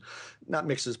mixers and not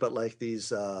mixers, but like these,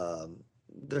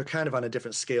 they're kind of on a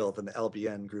different scale than the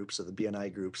LBN groups or the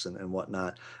BNI groups and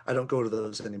whatnot. I don't go to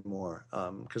those anymore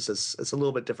because it's a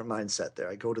little bit different mindset there.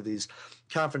 I go to these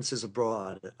conferences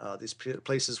abroad, these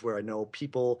places where I know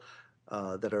people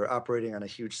that are operating on a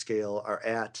huge scale are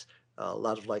at a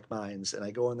lot of like minds, and I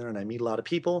go in there and I meet a lot of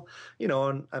people,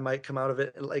 and I might come out of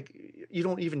it like you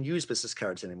don't even use business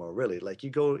cards anymore, really. Like you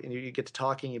go and you get to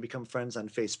talking, you become friends on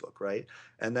Facebook, right?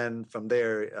 And then from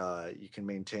there, you can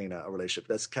maintain a relationship.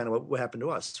 That's kind of what happened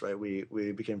to us, right? We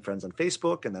became friends on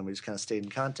Facebook, and then we just kind of stayed in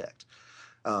contact.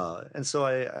 And so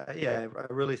I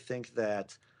really think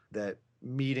that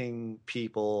meeting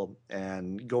people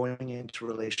and going into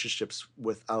relationships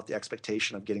without the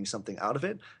expectation of getting something out of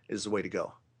it is the way to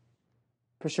go.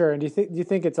 For sure. And do you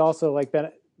think it's also like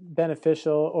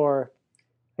beneficial, or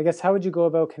I guess how would you go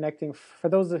about connecting for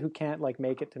those who can't like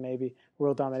make it to maybe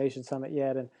World Domination Summit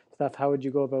yet and stuff? How would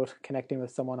you go about connecting with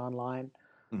someone online?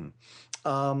 Mm.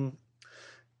 Um,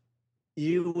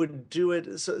 you would do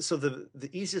it so the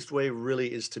easiest way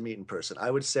really is to meet in person. I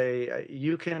would say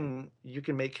you can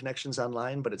make connections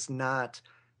online, but it's not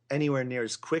anywhere near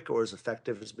as quick or as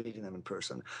effective as meeting them in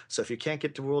person. So if you can't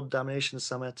get to World Domination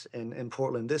Summit in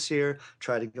Portland this year,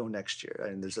 try to go next year.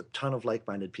 And there's a ton of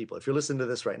like-minded people. If you're listening to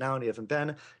this right now and you haven't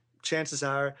been, chances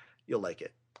are you'll like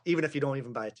it. Even if you don't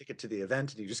even buy a ticket to the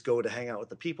event and you just go to hang out with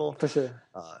the people, For sure.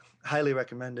 highly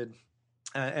recommended.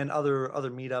 And other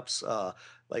meetups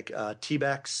like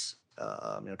TBEX,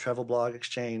 Travel Blog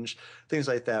Exchange, things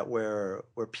like that, where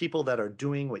people that are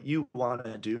doing what you want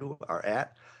to do are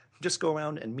at. Just go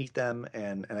around and meet them,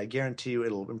 and I guarantee you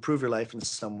it'll improve your life in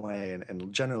some way,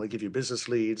 and generally give you business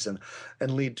leads and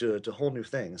lead to whole new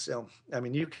things. I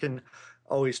mean, you can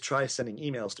always try sending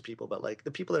emails to people, but like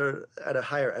the people that are at a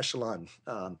higher echelon,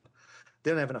 they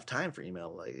don't have enough time for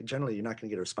email. Like, generally, you're not going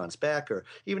to get a response back, or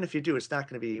even if you do, it's not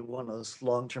going to be one of those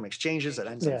long-term exchanges that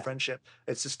ends in Yeah. friendship.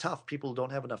 It's just tough. People don't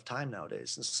have enough time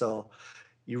nowadays, and so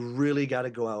you really got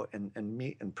to go out and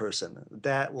meet in person.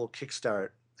 That will kickstart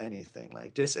anything.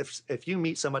 Like just if you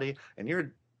meet somebody and you're a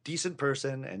decent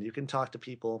person and you can talk to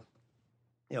people,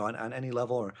 on any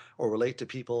level or relate to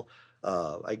people,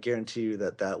 I guarantee you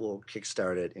that will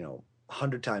kickstart it,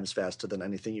 100 times faster than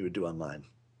anything you would do online.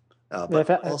 Yeah.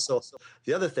 But also,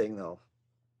 the other thing though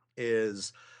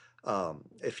is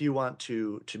if you want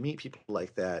to meet people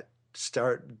like that,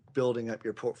 start building up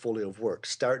your portfolio of work.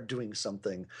 Start doing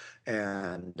something,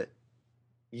 and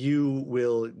you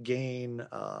will gain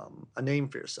a name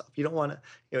for yourself. You don't want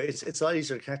to, it's a lot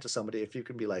easier to connect to somebody if you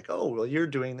can be like, oh, well, you're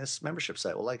doing this membership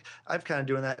site. Well, like I'm kind of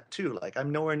doing that too. Like I'm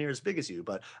nowhere near as big as you,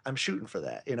 but I'm shooting for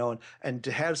that, and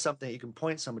to have something you can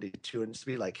point somebody to and just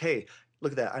be like, hey,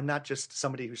 look at that. I'm not just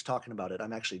somebody who's talking about it.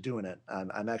 I'm actually doing it.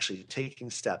 I'm actually taking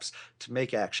steps to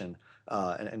make action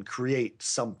and create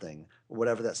something,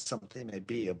 whatever that something may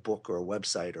be, a book or a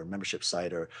website or a membership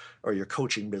site or your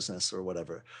coaching business or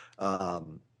whatever.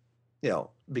 Um,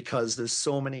 because there's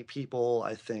so many people,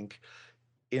 I think,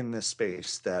 in this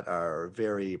space that are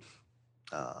very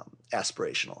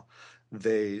aspirational.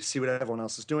 They see what everyone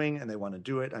else is doing and they want to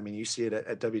do it. I mean, you see it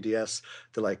at WDS.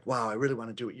 They're like, wow, I really want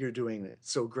to do what you're doing. It's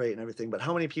so great and everything. But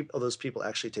how many people, of those people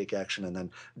actually take action and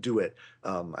then do it?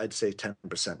 I'd say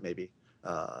 10% maybe.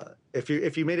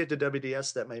 If you made it to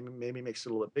WDS, that maybe makes it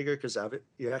a little bit bigger because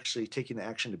you're actually taking the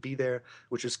action to be there,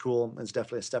 which is cool. It's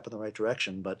definitely a step in the right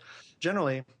direction. But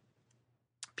generally,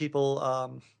 people,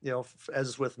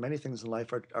 as with many things in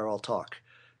life, are all talk.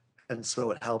 And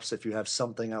so it helps if you have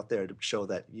something out there to show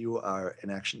that you are an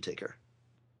action taker.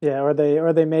 Yeah, or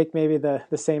they make maybe the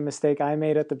same mistake I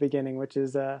made at the beginning, which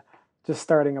is just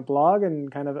starting a blog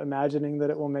and kind of imagining that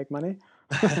it will make money.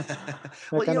 That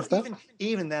Well, kind of stuff.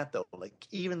 even that though, like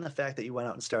even the fact that you went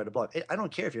out and started a blog, I don't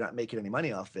care if you're not making any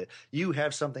money off it. You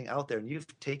have something out there, and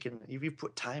you've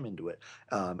put time into it,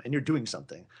 and you're doing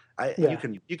something. You Yeah.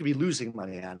 can be losing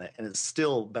money on it, and it's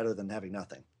still better than having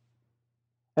nothing.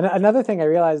 And another thing I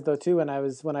realized though too when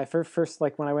I first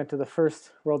like when I went to the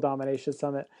first World Domination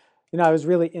Summit, I was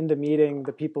really into meeting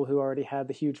the people who already had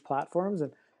the huge platforms,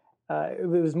 and it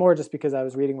was more just because I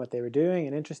was reading what they were doing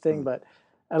and interesting. Mm. But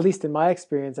at least in my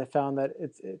experience, I found that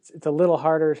it's a little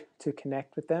harder to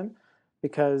connect with them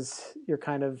because you're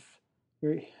A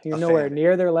nowhere fan.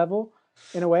 near their level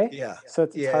in a way. Yeah. So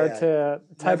it's Yeah, hard yeah. to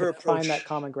Never find that approach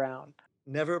common ground.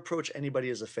 never approach anybody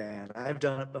as a fan. I've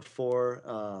done it before.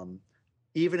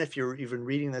 Even if you've been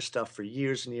reading this stuff for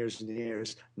years and years and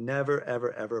years, never,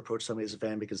 ever, ever approach somebody as a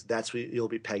fan because that's what you'll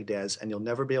be pegged as, and you'll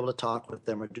never be able to talk with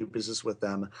them or do business with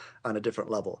them on a different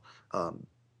level.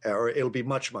 Or it'll be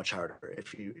much, much harder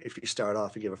if you start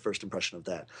off and give a first impression of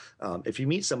that. If you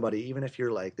meet somebody, even if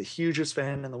you're like the hugest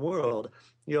fan in the world,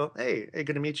 hey,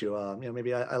 good to meet you.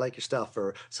 Maybe I like your stuff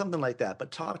or something like that.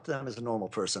 But talk to them as a normal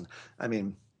person. I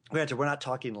mean, granted, we're not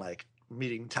talking like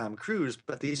meeting Tom Cruise,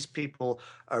 but these people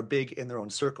are big in their own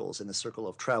circles, in the circle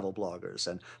of travel bloggers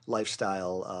and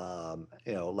lifestyle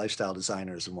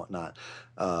designers and whatnot.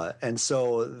 And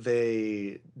so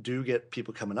they do get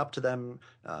people coming up to them,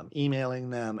 emailing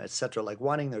them, etc., like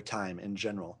wanting their time in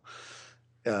general.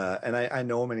 And I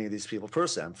know many of these people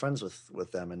personally. I'm friends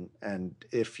with them, and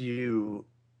if you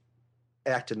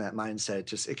act in that mindset,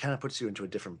 just it kind of puts you into a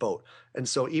different boat. And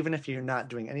so even if you're not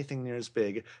doing anything near as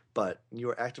big, but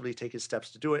you're actively taking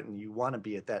steps to do it and you want to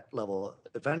be at that level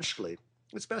eventually,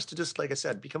 it's best to just, like I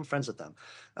said, become friends with them.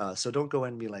 So don't go in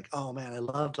and be like, oh man, I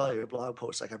loved all your blog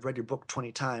posts. Like I've read your book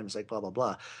 20 times, like blah, blah,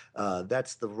 blah.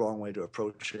 That's the wrong way to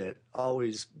approach it.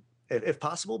 Always, if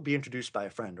possible, be introduced by a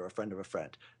friend or a friend of a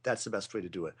friend. That's the best way to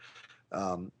do it.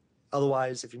 Um,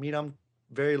 Otherwise, if you meet them,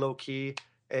 very low key,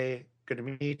 hey, good to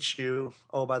meet you.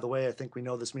 Oh, by the way, I think we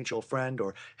know this mutual friend.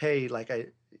 Or hey, like I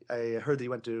heard that you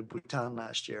went to Bhutan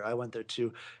last year. I went there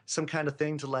too. Some kind of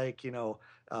thing to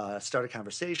start a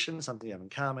conversation, something you have in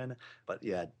common. But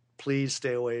yeah, please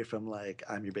stay away from like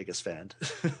I'm your biggest fan.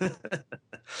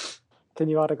 Can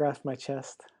you autograph my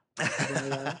chest? I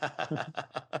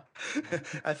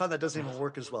found that doesn't even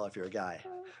work as well if you're a guy.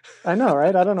 I know,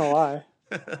 right? I don't know why.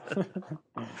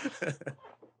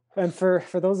 And for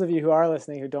those of you who are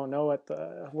listening who don't know what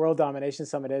the World Domination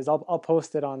Summit is, I'll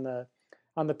post it on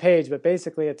the page. But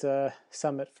basically, it's a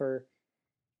summit for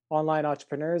online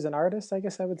entrepreneurs and artists. I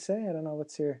guess I would say. I don't know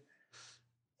what's your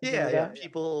yeah.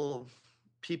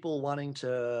 People wanting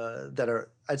to that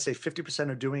are I'd say 50%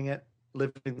 are doing it,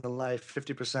 living the life.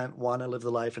 50% want to live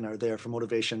the life and are there for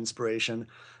motivation, inspiration,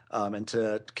 and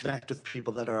to connect with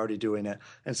people that are already doing it.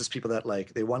 And it's just people that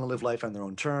like they want to live life on their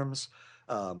own terms.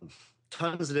 Um,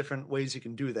 Tons of different ways you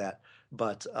can do that,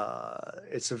 but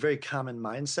it's a very common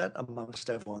mindset amongst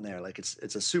everyone there. Like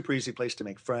it's a super easy place to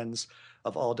make friends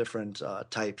of all different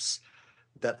types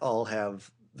that all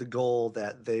have the goal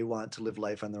that they want to live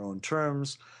life on their own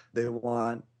terms. They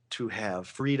want to have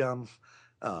freedom.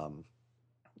 Um,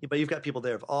 but you've got people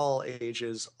there of all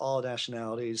ages, all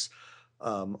nationalities,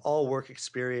 all work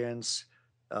experience.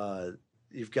 Uh,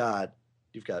 you've got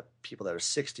people that are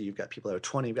 60, you've got people that are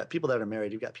 20, you've got people that are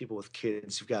married, you've got people with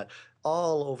kids, you've got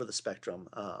all over the spectrum.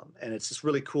 And it's just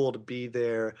really cool to be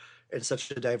there in such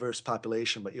a diverse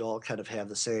population, but you all kind of have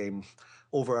the same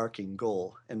overarching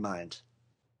goal in mind.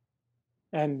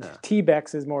 And Yeah.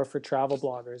 Tbex is more for travel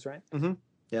bloggers, right? Mm-hmm.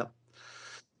 Yeah.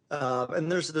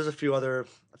 And there's a few other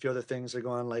things that are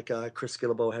going on. Like Chris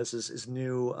Guillebeau has his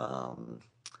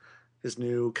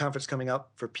new conference coming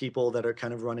up for people that are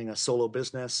kind of running a solo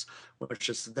business, which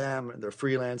is them, they're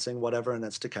freelancing, whatever, and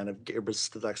that's to kind of get your business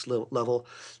to the next level.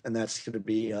 And that's going to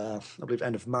be, I believe,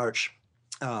 end of March.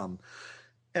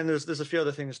 And there's a few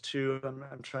other things too.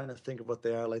 I'm trying to think of what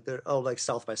they are. Like like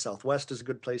South by Southwest is a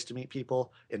good place to meet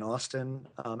people in Austin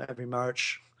every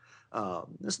March.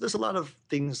 There's a lot of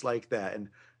things like that, and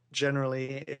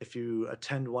generally, if you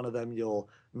attend one of them, you'll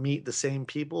meet the same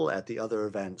people at the other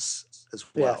events as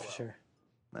well. Yeah, for sure.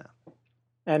 Yeah.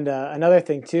 And another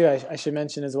thing too, I should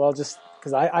mention as well, just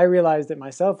because I realized it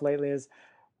myself lately, is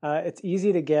it's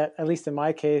easy to get, at least in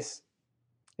my case,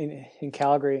 in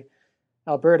Calgary,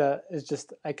 Alberta, is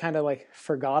just I kind of like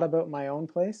forgot about my own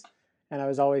place, and I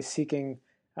was always seeking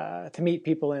to meet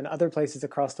people in other places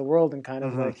across the world, and kind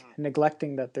of like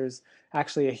neglecting that there's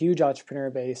actually a huge entrepreneur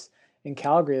base in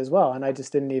Calgary as well, and I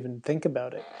just didn't even think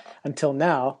about it until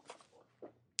now.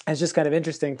 It's just kind of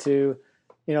interesting to,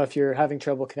 if you're having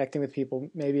trouble connecting with people,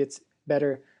 maybe it's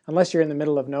better, unless you're in the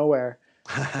middle of nowhere.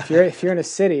 If you're in a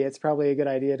city, it's probably a good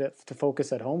idea to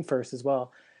focus at home first as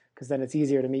well, because then it's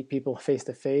easier to meet people face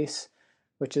to face,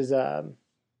 which is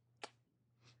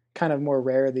kind of more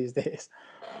rare these days.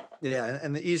 Yeah,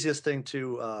 and the easiest thing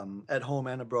to at home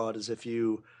and abroad is if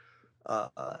you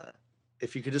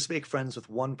could just make friends with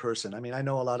one person. I mean, I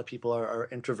know a lot of people are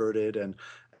introverted and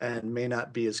may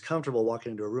not be as comfortable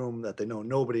walking into a room that they know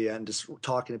nobody and just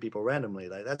talking to people randomly.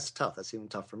 Like that's tough. That's even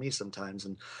tough for me sometimes,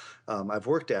 and I've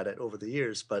worked at it over the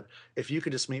years. But if you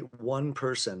could just meet one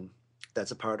person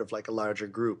that's a part of like a larger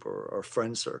group or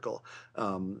friend circle,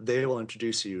 they will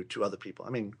introduce you to other people. I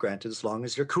mean, granted, as long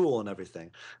as you're cool and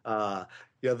everything,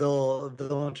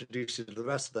 they'll introduce you to the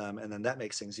rest of them, and then that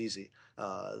makes things easy.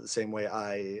 The same way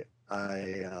I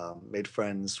made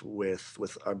friends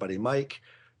with our buddy Mike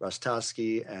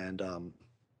Rostowski, and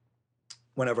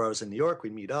whenever I was in New York,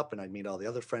 we'd meet up, and I'd meet all the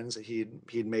other friends that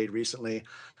he'd made recently.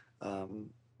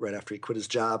 Right after he quit his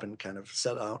job and kind of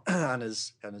set out on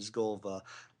his goal of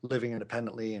living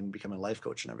independently and becoming a life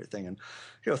coach and everything. And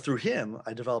through him,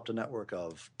 I developed a network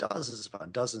of dozens upon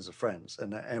dozens of friends,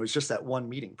 and it was just that one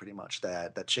meeting pretty much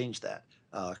that changed that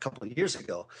a couple of years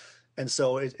ago. And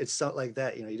so it's not like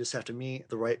that. You just have to meet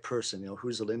the right person.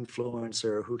 Who's an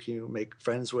influencer, who can you make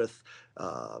friends with,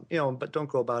 but don't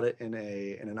go about it in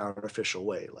an artificial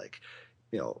way. Like,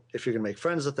 if you're going to make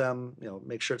friends with them,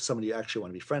 make sure it's somebody you actually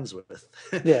want to be friends with.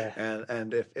 Yeah.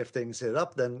 and if things hit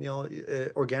up, then,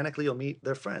 organically you'll meet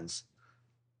their friends.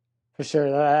 For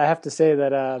sure. I have to say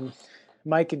that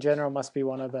Mike in general must be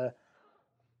one of the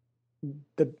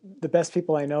best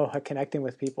people I know at connecting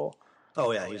with people.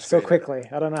 Oh yeah, he's so quickly.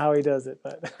 I don't know how he does it,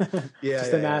 but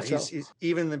just a natural. He's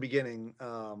even in the beginning,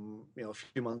 a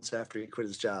few months after he quit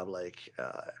his job,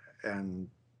 and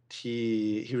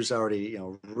he was already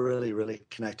really, really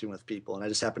connecting with people, and I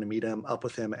just happened to meet him up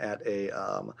with him at a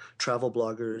travel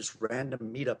bloggers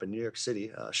random meetup in New York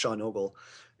City, Sean Ogle,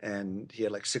 and he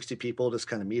had like 60 people just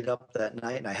kind of meet up that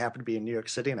night, and I happened to be in New York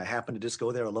City, and I happened to just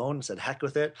go there alone and said heck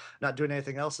with it, not doing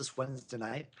anything else this Wednesday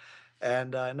night.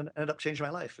 And ended up changing my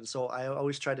life. And so I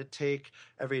always try to take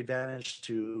every advantage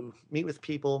to meet with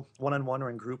people one-on-one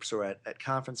or in groups or at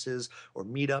conferences or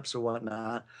meetups or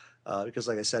whatnot. Because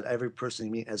like I said, every person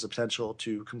you meet has the potential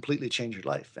to completely change your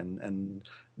life. And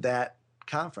that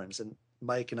conference, and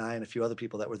Mike and I and a few other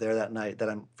people that were there that night that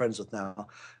I'm friends with now,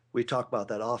 we talk about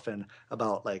that often,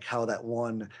 about like how that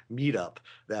one meetup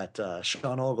that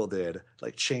Sean Ogle did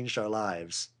like changed our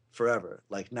lives forever.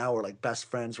 Like now we're like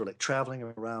best friends. We're like traveling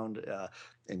around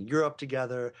in Europe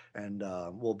together, and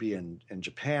we'll be in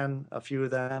Japan, a few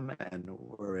of them, and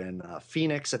we're in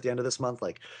Phoenix at the end of this month.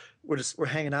 Like we're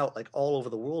hanging out like all over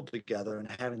the world together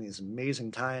and having these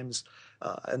amazing times,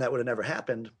 and that would have never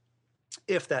happened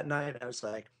if that night I was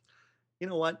like, you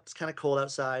know what, it's kind of cold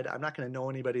outside, I'm not going to know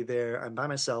anybody there, I'm by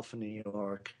myself in New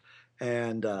York,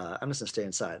 and I'm just going to stay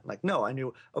inside. Like, no, I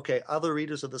knew, okay, other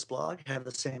readers of this blog have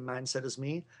the same mindset as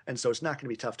me, and so it's not going to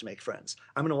be tough to make friends.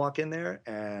 I'm going to walk in there,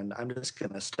 and I'm just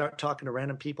going to start talking to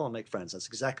random people and make friends. That's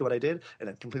exactly what I did, and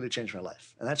it completely changed my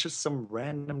life. And that's just some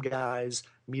random guys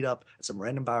meet up at some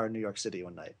random bar in New York City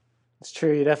one night. It's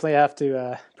true. You definitely have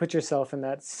to put yourself in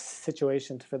that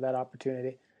situation for that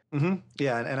opportunity. Mm-hmm.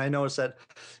 Yeah, and I noticed that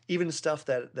even stuff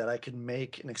that I can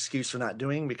make an excuse for not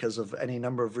doing because of any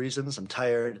number of reasons. I'm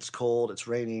tired, it's cold, it's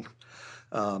rainy,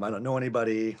 I don't know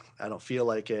anybody, I don't feel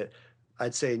like it.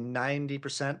 I'd say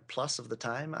 90% plus of the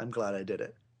time, I'm glad I did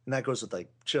it. And that goes with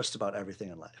like just about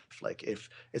everything in life. Like if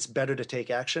it's better to take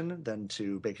action than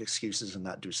to make excuses and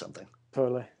not do something.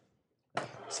 Totally.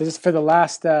 So just for the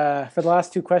last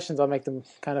two questions, I'll make them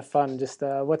kind of fun. Just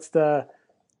what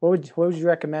would you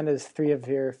recommend as three of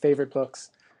your favorite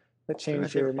books that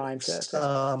changed your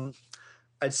mindset?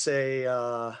 I'd say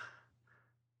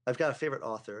I've got a favorite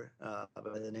author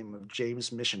by the name of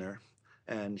James Michener,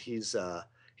 and he's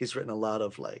written a lot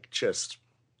of like just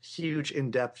huge,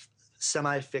 in-depth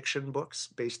semi-fiction books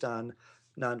based on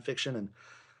nonfiction,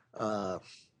 and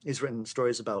he's written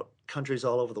stories about countries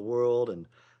all over the world, and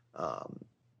um,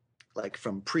 like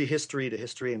from prehistory to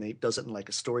history, and he does it in like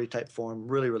a story type form.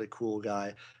 Really, really cool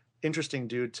guy. Interesting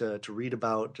dude to read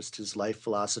about. Just his life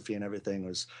philosophy and everything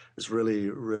was really,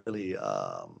 really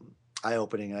eye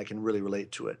opening, and I can really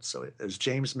relate to it. So there's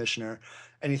James Michener.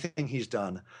 Anything he's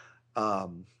done.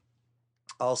 Um,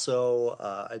 Also,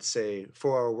 I'd say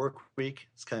 4 Hour Work Week.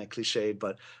 It's kind of cliched,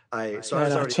 but I was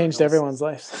already changed everyone's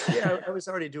life. yeah, I was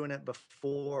already doing it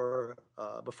before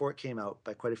it came out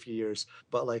by quite a few years.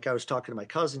 But like I was talking to my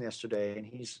cousin yesterday, and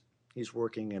he's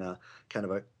working in a kind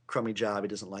of a crummy job he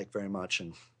doesn't like very much,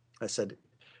 and I said,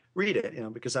 read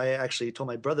it, because I actually told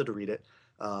my brother to read it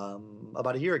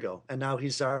about a year ago, and now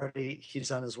he's on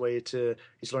his way to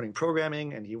he's learning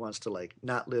programming, and he wants to like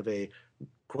not live a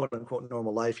quote unquote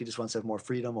normal life. He just wants to have more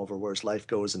freedom over where his life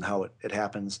goes and how it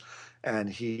happens. And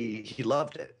he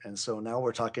loved it. And so now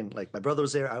we're talking, like my brother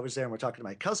was there, I was there, and we're talking to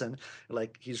my cousin,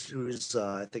 like who's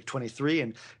I think 23,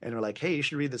 and we're like, hey, you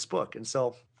should read this book. And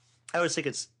so I always think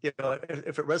it's, if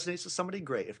it resonates with somebody,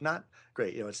 great. If not,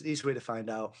 great. It's an easy way to find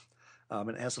out. And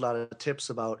it has a lot of tips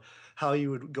about how you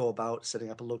would go about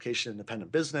setting up a location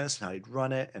independent business and how you'd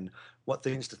run it and what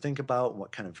things to think about and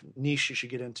what kind of niche you should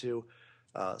get into.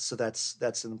 So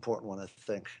that's an important one, I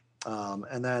think.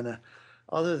 And then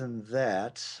other than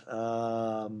that,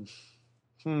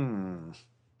 let's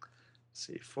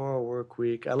see, 4 Hour Work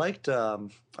Week. I liked a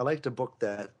book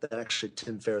that actually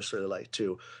Tim Ferriss really liked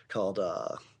too, called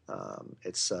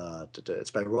it's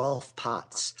by Rolf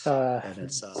Potts, and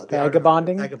it's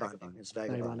Vagabonding. Vagabonding. It's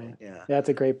Vagabonding. Yeah, that's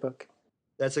a great book.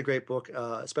 That's a great book,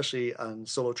 especially on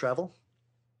solo travel.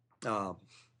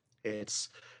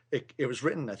 It was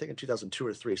written, I think, in 2002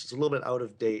 or three, so it's a little bit out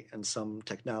of date in some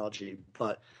technology,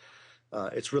 but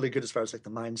it's really good as far as like the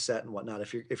mindset and whatnot.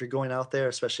 If you're going out there,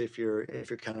 especially if you're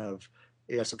kind of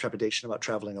you have some trepidation about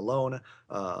traveling alone,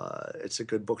 it's a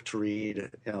good book to read.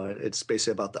 It's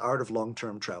basically about the art of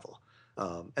long-term travel.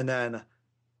 And then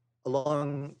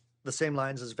along the same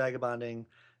lines as Vagabonding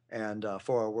and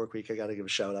 4 Hour Work Week, I got to give a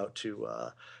shout out to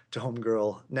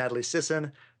homegirl Natalie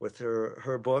Sisson with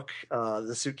her book,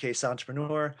 The Suitcase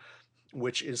Entrepreneur,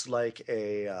 which is like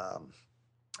an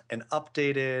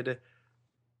updated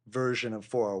version of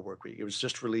 4 Hour Work Week. It was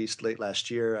just released late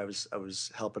last year. I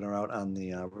was helping her out on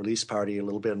the release party a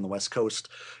little bit on the West Coast,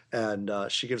 and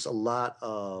she gives a lot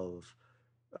of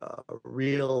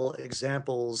real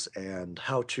examples and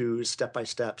how-to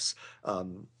step-by-steps,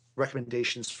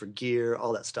 recommendations for gear,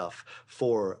 all that stuff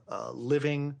for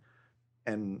living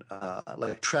and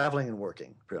like traveling and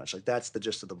working, pretty much. Like that's the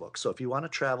gist of the book. So if you want to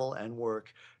travel and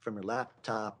work from your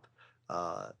laptop,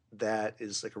 that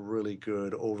is like a really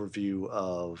good overview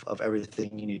of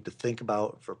everything you need to think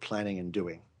about for planning and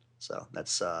doing. So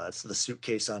that's The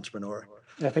Suitcase Entrepreneur.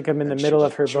 I think I'm in the middle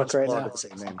of her book right now.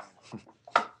 Same name.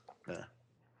 Yeah.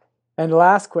 And the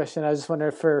last question, I just wonder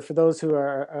for those who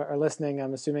are listening,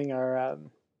 I'm assuming are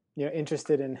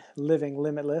interested in living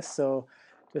limitless. So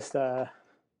just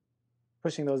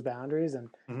pushing those boundaries, and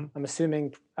I'm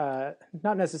assuming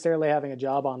not necessarily having a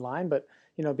job online, but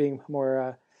being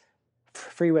more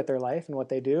free with their life and what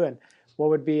they do. And what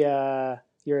would be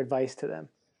your advice to them?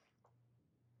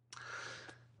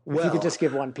 If you could just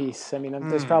give one piece. I mean,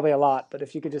 there's probably a lot, but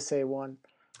if you could just say one.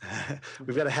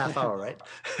 We've got a half hour, right?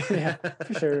 Yeah,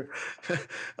 for sure.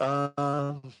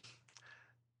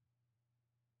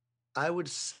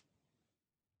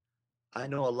 I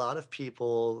know a lot of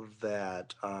people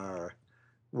that are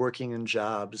working in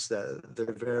jobs that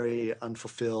they're very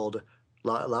unfulfilled. A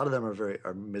lot of them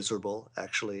are miserable,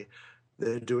 actually.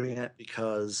 They're doing it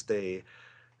because they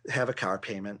have a car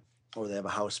payment, or they have a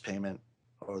house payment,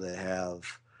 or they have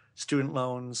student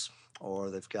loans, or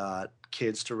they've got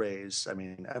kids to raise. I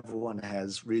mean, everyone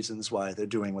has reasons why they're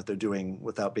doing what they're doing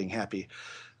without being happy.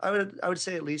 I would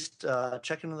say at least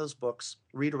check into those books,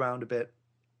 read around a bit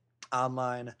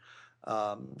online,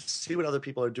 see what other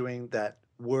people are doing that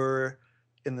were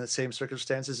in the same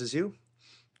circumstances as you,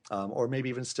 or maybe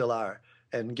even still are,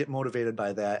 and get motivated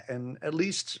by that, and at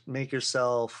least make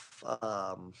yourself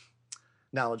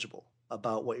knowledgeable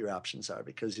about what your options are,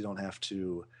 because you don't have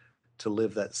to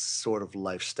live that sort of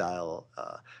lifestyle,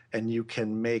 and you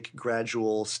can make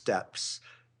gradual steps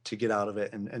to get out of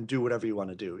it and do whatever you want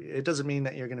to do. It doesn't mean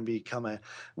that you're going to become a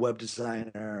web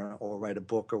designer or write a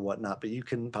book or whatnot, but you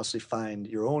can possibly find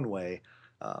your own way.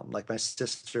 Like my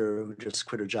sister, who just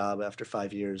quit her job after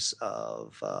 5 years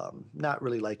of not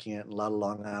really liking it and a lot of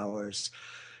long hours.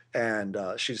 And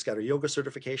she just got her yoga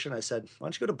certification. I said, why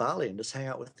don't you go to Bali and just hang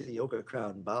out with the yoga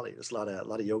crowd in Bali? There's a lot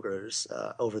of yogers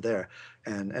over there,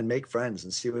 and make friends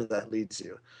and see where that leads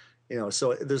you.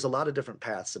 So there's a lot of different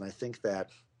paths, and I think that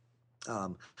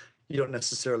you don't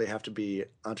necessarily have to be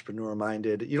entrepreneur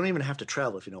minded. You don't even have to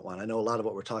travel if you don't want. I know a lot of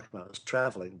what we're talking about is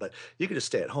traveling, but you can just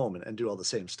stay at home and do all the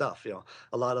same stuff.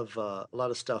 A lot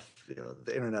of stuff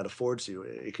the internet affords you.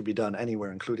 It could be done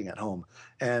anywhere, including at home.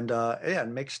 And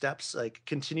and make steps, like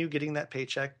continue getting that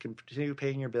paycheck, continue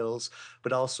paying your bills,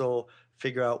 but also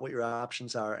figure out what your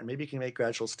options are, and maybe you can make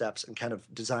gradual steps and kind of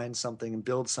design something and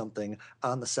build something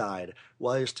on the side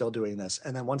while you're still doing this.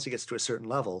 And then once it gets to a certain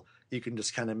level, you can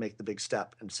just kind of make the big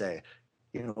step and say,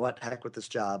 you know what, heck with this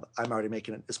job. I'm already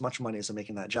making as much money as I'm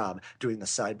making that job doing the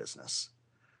side business.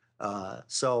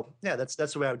 So yeah, that's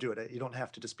the way I would do it. You don't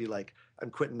have to just be like, I'm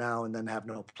quitting now and then have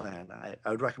no plan. I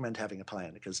would recommend having a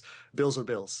plan, because bills are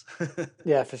bills.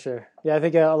 Yeah, for sure. Yeah, I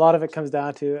think a lot of it comes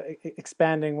down to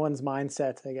expanding one's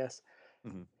mindset, I guess.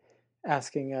 Mm-hmm.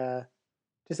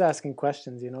 Just asking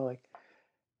questions, like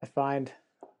I find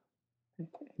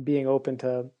being open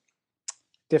to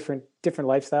different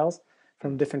lifestyles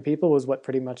from different people was what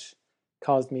pretty much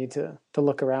caused me to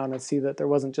look around and see that there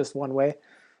wasn't just one way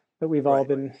that we've all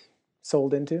been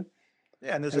sold into.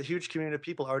 Yeah, and there's a huge community of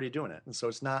people already doing it, and so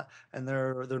it's not, and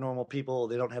they're normal people.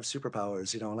 They don't have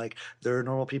superpowers, like they're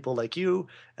normal people like you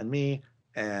and me,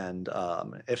 and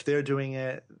if they're doing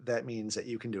it, that means that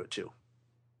you can do it too.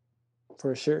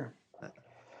 For sure.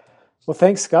 Well,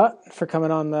 thanks, Scott, for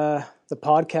coming on the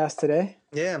podcast today.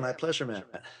 Yeah, my pleasure, man.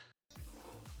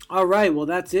 All right, well,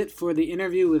 that's it for the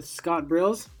interview with Scott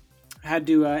Brills. I had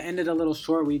to end it a little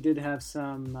short. We did have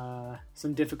some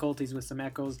difficulties with some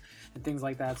echoes and things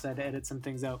like that, so I had to edit some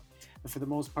things out. But for the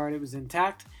most part, it was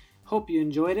intact. Hope you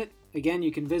enjoyed it. Again,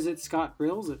 you can visit Scott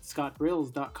Brills at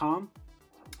scottbrills.com.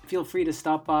 Feel free to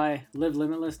stop by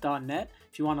livelimitless.net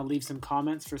if you want to leave some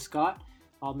comments for Scott.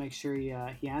 I'll make sure he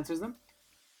answers them.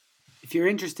 If you're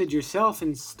interested yourself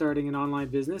in starting an online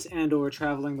business and or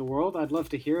traveling the world, I'd love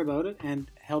to hear about it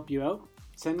and help you out.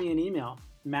 Send me an email,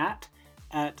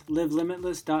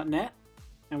 matt@livelimitless.net,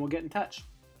 and we'll get in touch.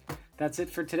 That's it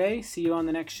for today. See you on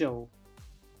the next show.